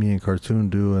that me and Cartoon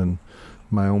do and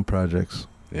my own projects.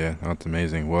 Yeah, that's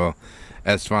amazing. Well,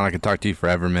 Estevan, I could talk to you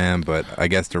forever, man, but I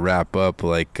guess to wrap up,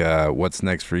 like, what's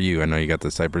next for you? I know you got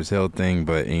the Cypress Hill thing,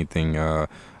 but anything, a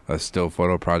still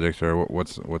photo project, or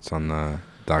what's on the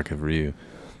docket for you?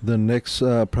 The next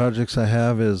projects I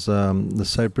have is the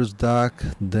Cypress doc.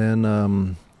 Then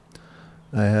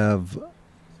I have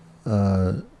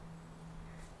the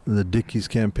Dickies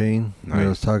campaign that I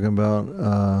was talking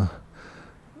about.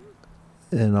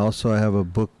 And also I have a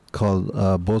book called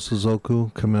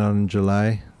Bosozoku coming out in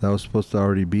July. That was supposed to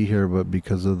already be here, but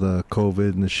because of the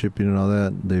COVID and the shipping and all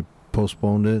that, they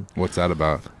postponed it. What's that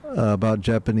about? About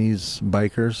Japanese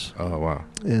bikers. Oh, wow.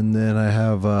 And then I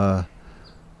have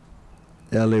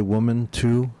LA Woman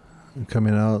 2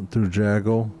 coming out through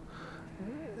Drago.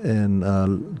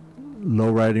 And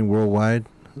Low Riding Worldwide,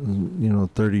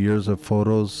 30 years of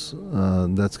photos.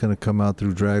 That's going to come out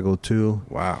through Drago too.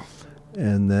 Wow.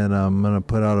 And then I'm going to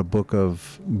put out a book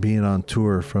of being on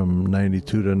tour from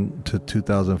 92 to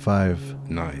 2005.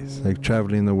 Nice. Like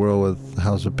traveling the world with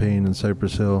House of Pain and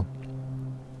Cypress Hill.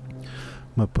 I'm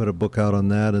going to put a book out on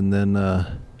that, and then,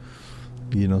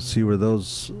 see where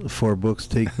those 4 books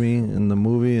take me in the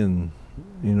movie. And,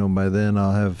 by then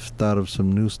I'll have thought of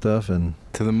some new stuff. And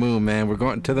to the moon, man. We're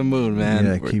going to the moon, man.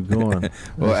 Yeah, keep going.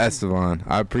 Well, Estevan,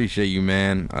 I appreciate you,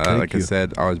 man. Like I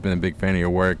said, always been a big fan of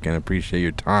your work and appreciate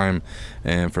your time.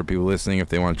 And for people listening, if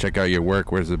they want to check out your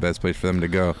work, where's the best place for them to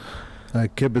go? I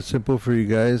keep it simple for you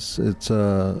guys. It's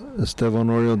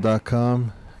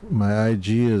EstevanOriol.com. My IG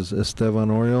is Estevan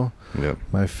Oriol. Yep.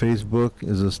 My Facebook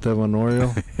is Estevan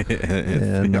Oriol.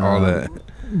 And all that.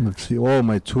 Let's see. Oh,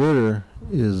 my Twitter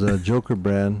is Joker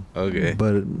Brand. Okay.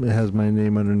 But it has my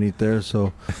name underneath there.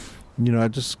 So, I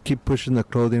just keep pushing the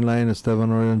clothing line, Estevan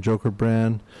Oriol and Joker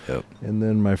Brand. Yep. And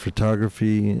then my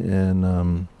photography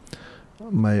and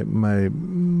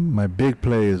my big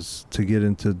play is to get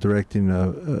into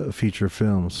directing feature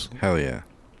films. Hell yeah.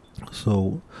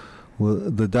 So,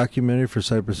 the documentary for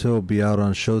Cypress Hill will be out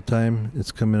on Showtime.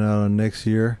 It's coming out on next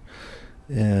year.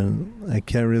 And I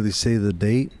can't really say the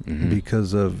date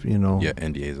because of, Yeah,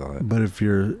 NDAs, all that. But if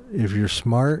you're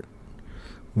smart,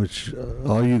 which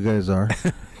all you guys are,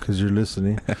 because you're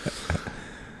listening,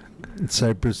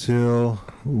 Cypress Hill,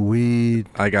 weed.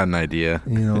 I got an idea.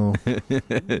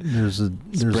 There's a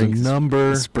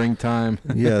number. Springtime.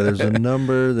 Yeah, there's a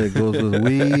number that goes with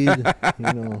weed.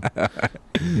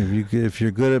 If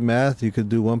you're good at math, you could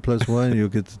do 1 + 1. You'll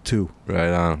get to 2.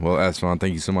 Right on. Well, Estevan,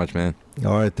 thank you so much, man.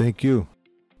 All right, thank you.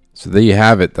 So there you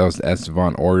have it. That was the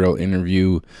Estevan Oriol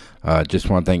interview. Just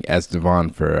want to thank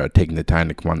Estevan for taking the time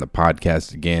to come on the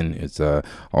podcast again. It's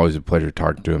always a pleasure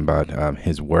talking to him about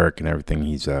his work and everything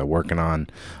he's working on.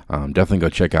 Definitely go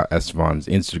check out Estevan's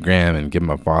Instagram and give him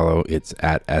a follow. It's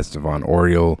at Estevan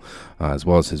Oriol, as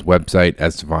well as his website,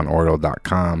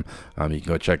 EstevanOriol.com. You can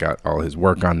go check out all his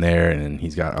work on there, and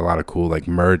he's got a lot of cool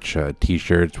merch,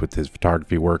 t-shirts with his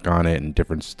photography work on it and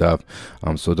different stuff.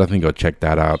 So definitely go check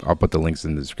that out. I'll put the links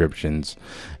in the descriptions.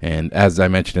 And as I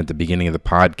mentioned at the beginning of the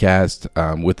podcast,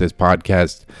 with this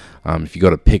podcast, if you go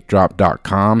to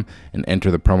PicDrop.com and enter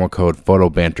the promo code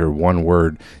PhotoBanter, one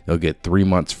word, you'll get 3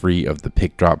 months free of the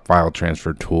PicDrop file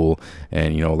transfer tool.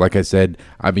 And like I said,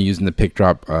 I've been using the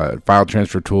PicDrop file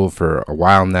transfer tool for a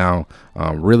while now.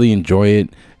 Really enjoy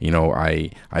it.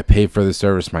 I pay for the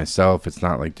service myself. It's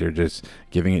not like they're just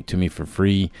giving it to me for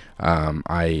free.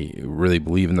 I really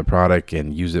believe in the product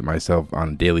and use it myself on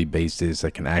a daily basis. I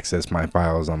can access my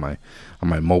files on my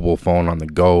mobile phone on the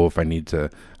go if I need to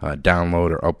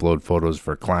download or upload photos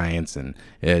for clients, and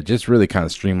it just really kind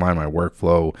of streamlined my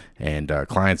workflow, and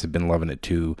clients have been loving it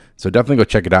too. So definitely go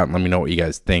check it out and let me know what you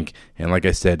guys think. And like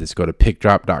I said, just go to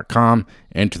PicDrop.com,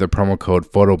 enter the promo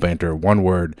code PhotoBanter, one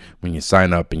word, when you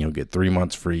sign up, and you'll get 3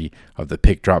 months free of the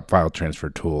PicDrop file transfer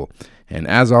tool. And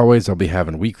as always, I'll be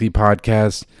having weekly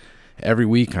podcasts every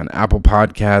week on Apple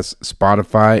Podcasts,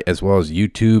 Spotify, as well as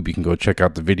YouTube. You can go check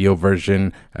out the video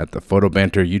version at the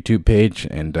PhotoBanter YouTube page.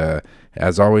 And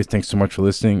as always, thanks so much for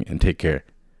listening, and take care.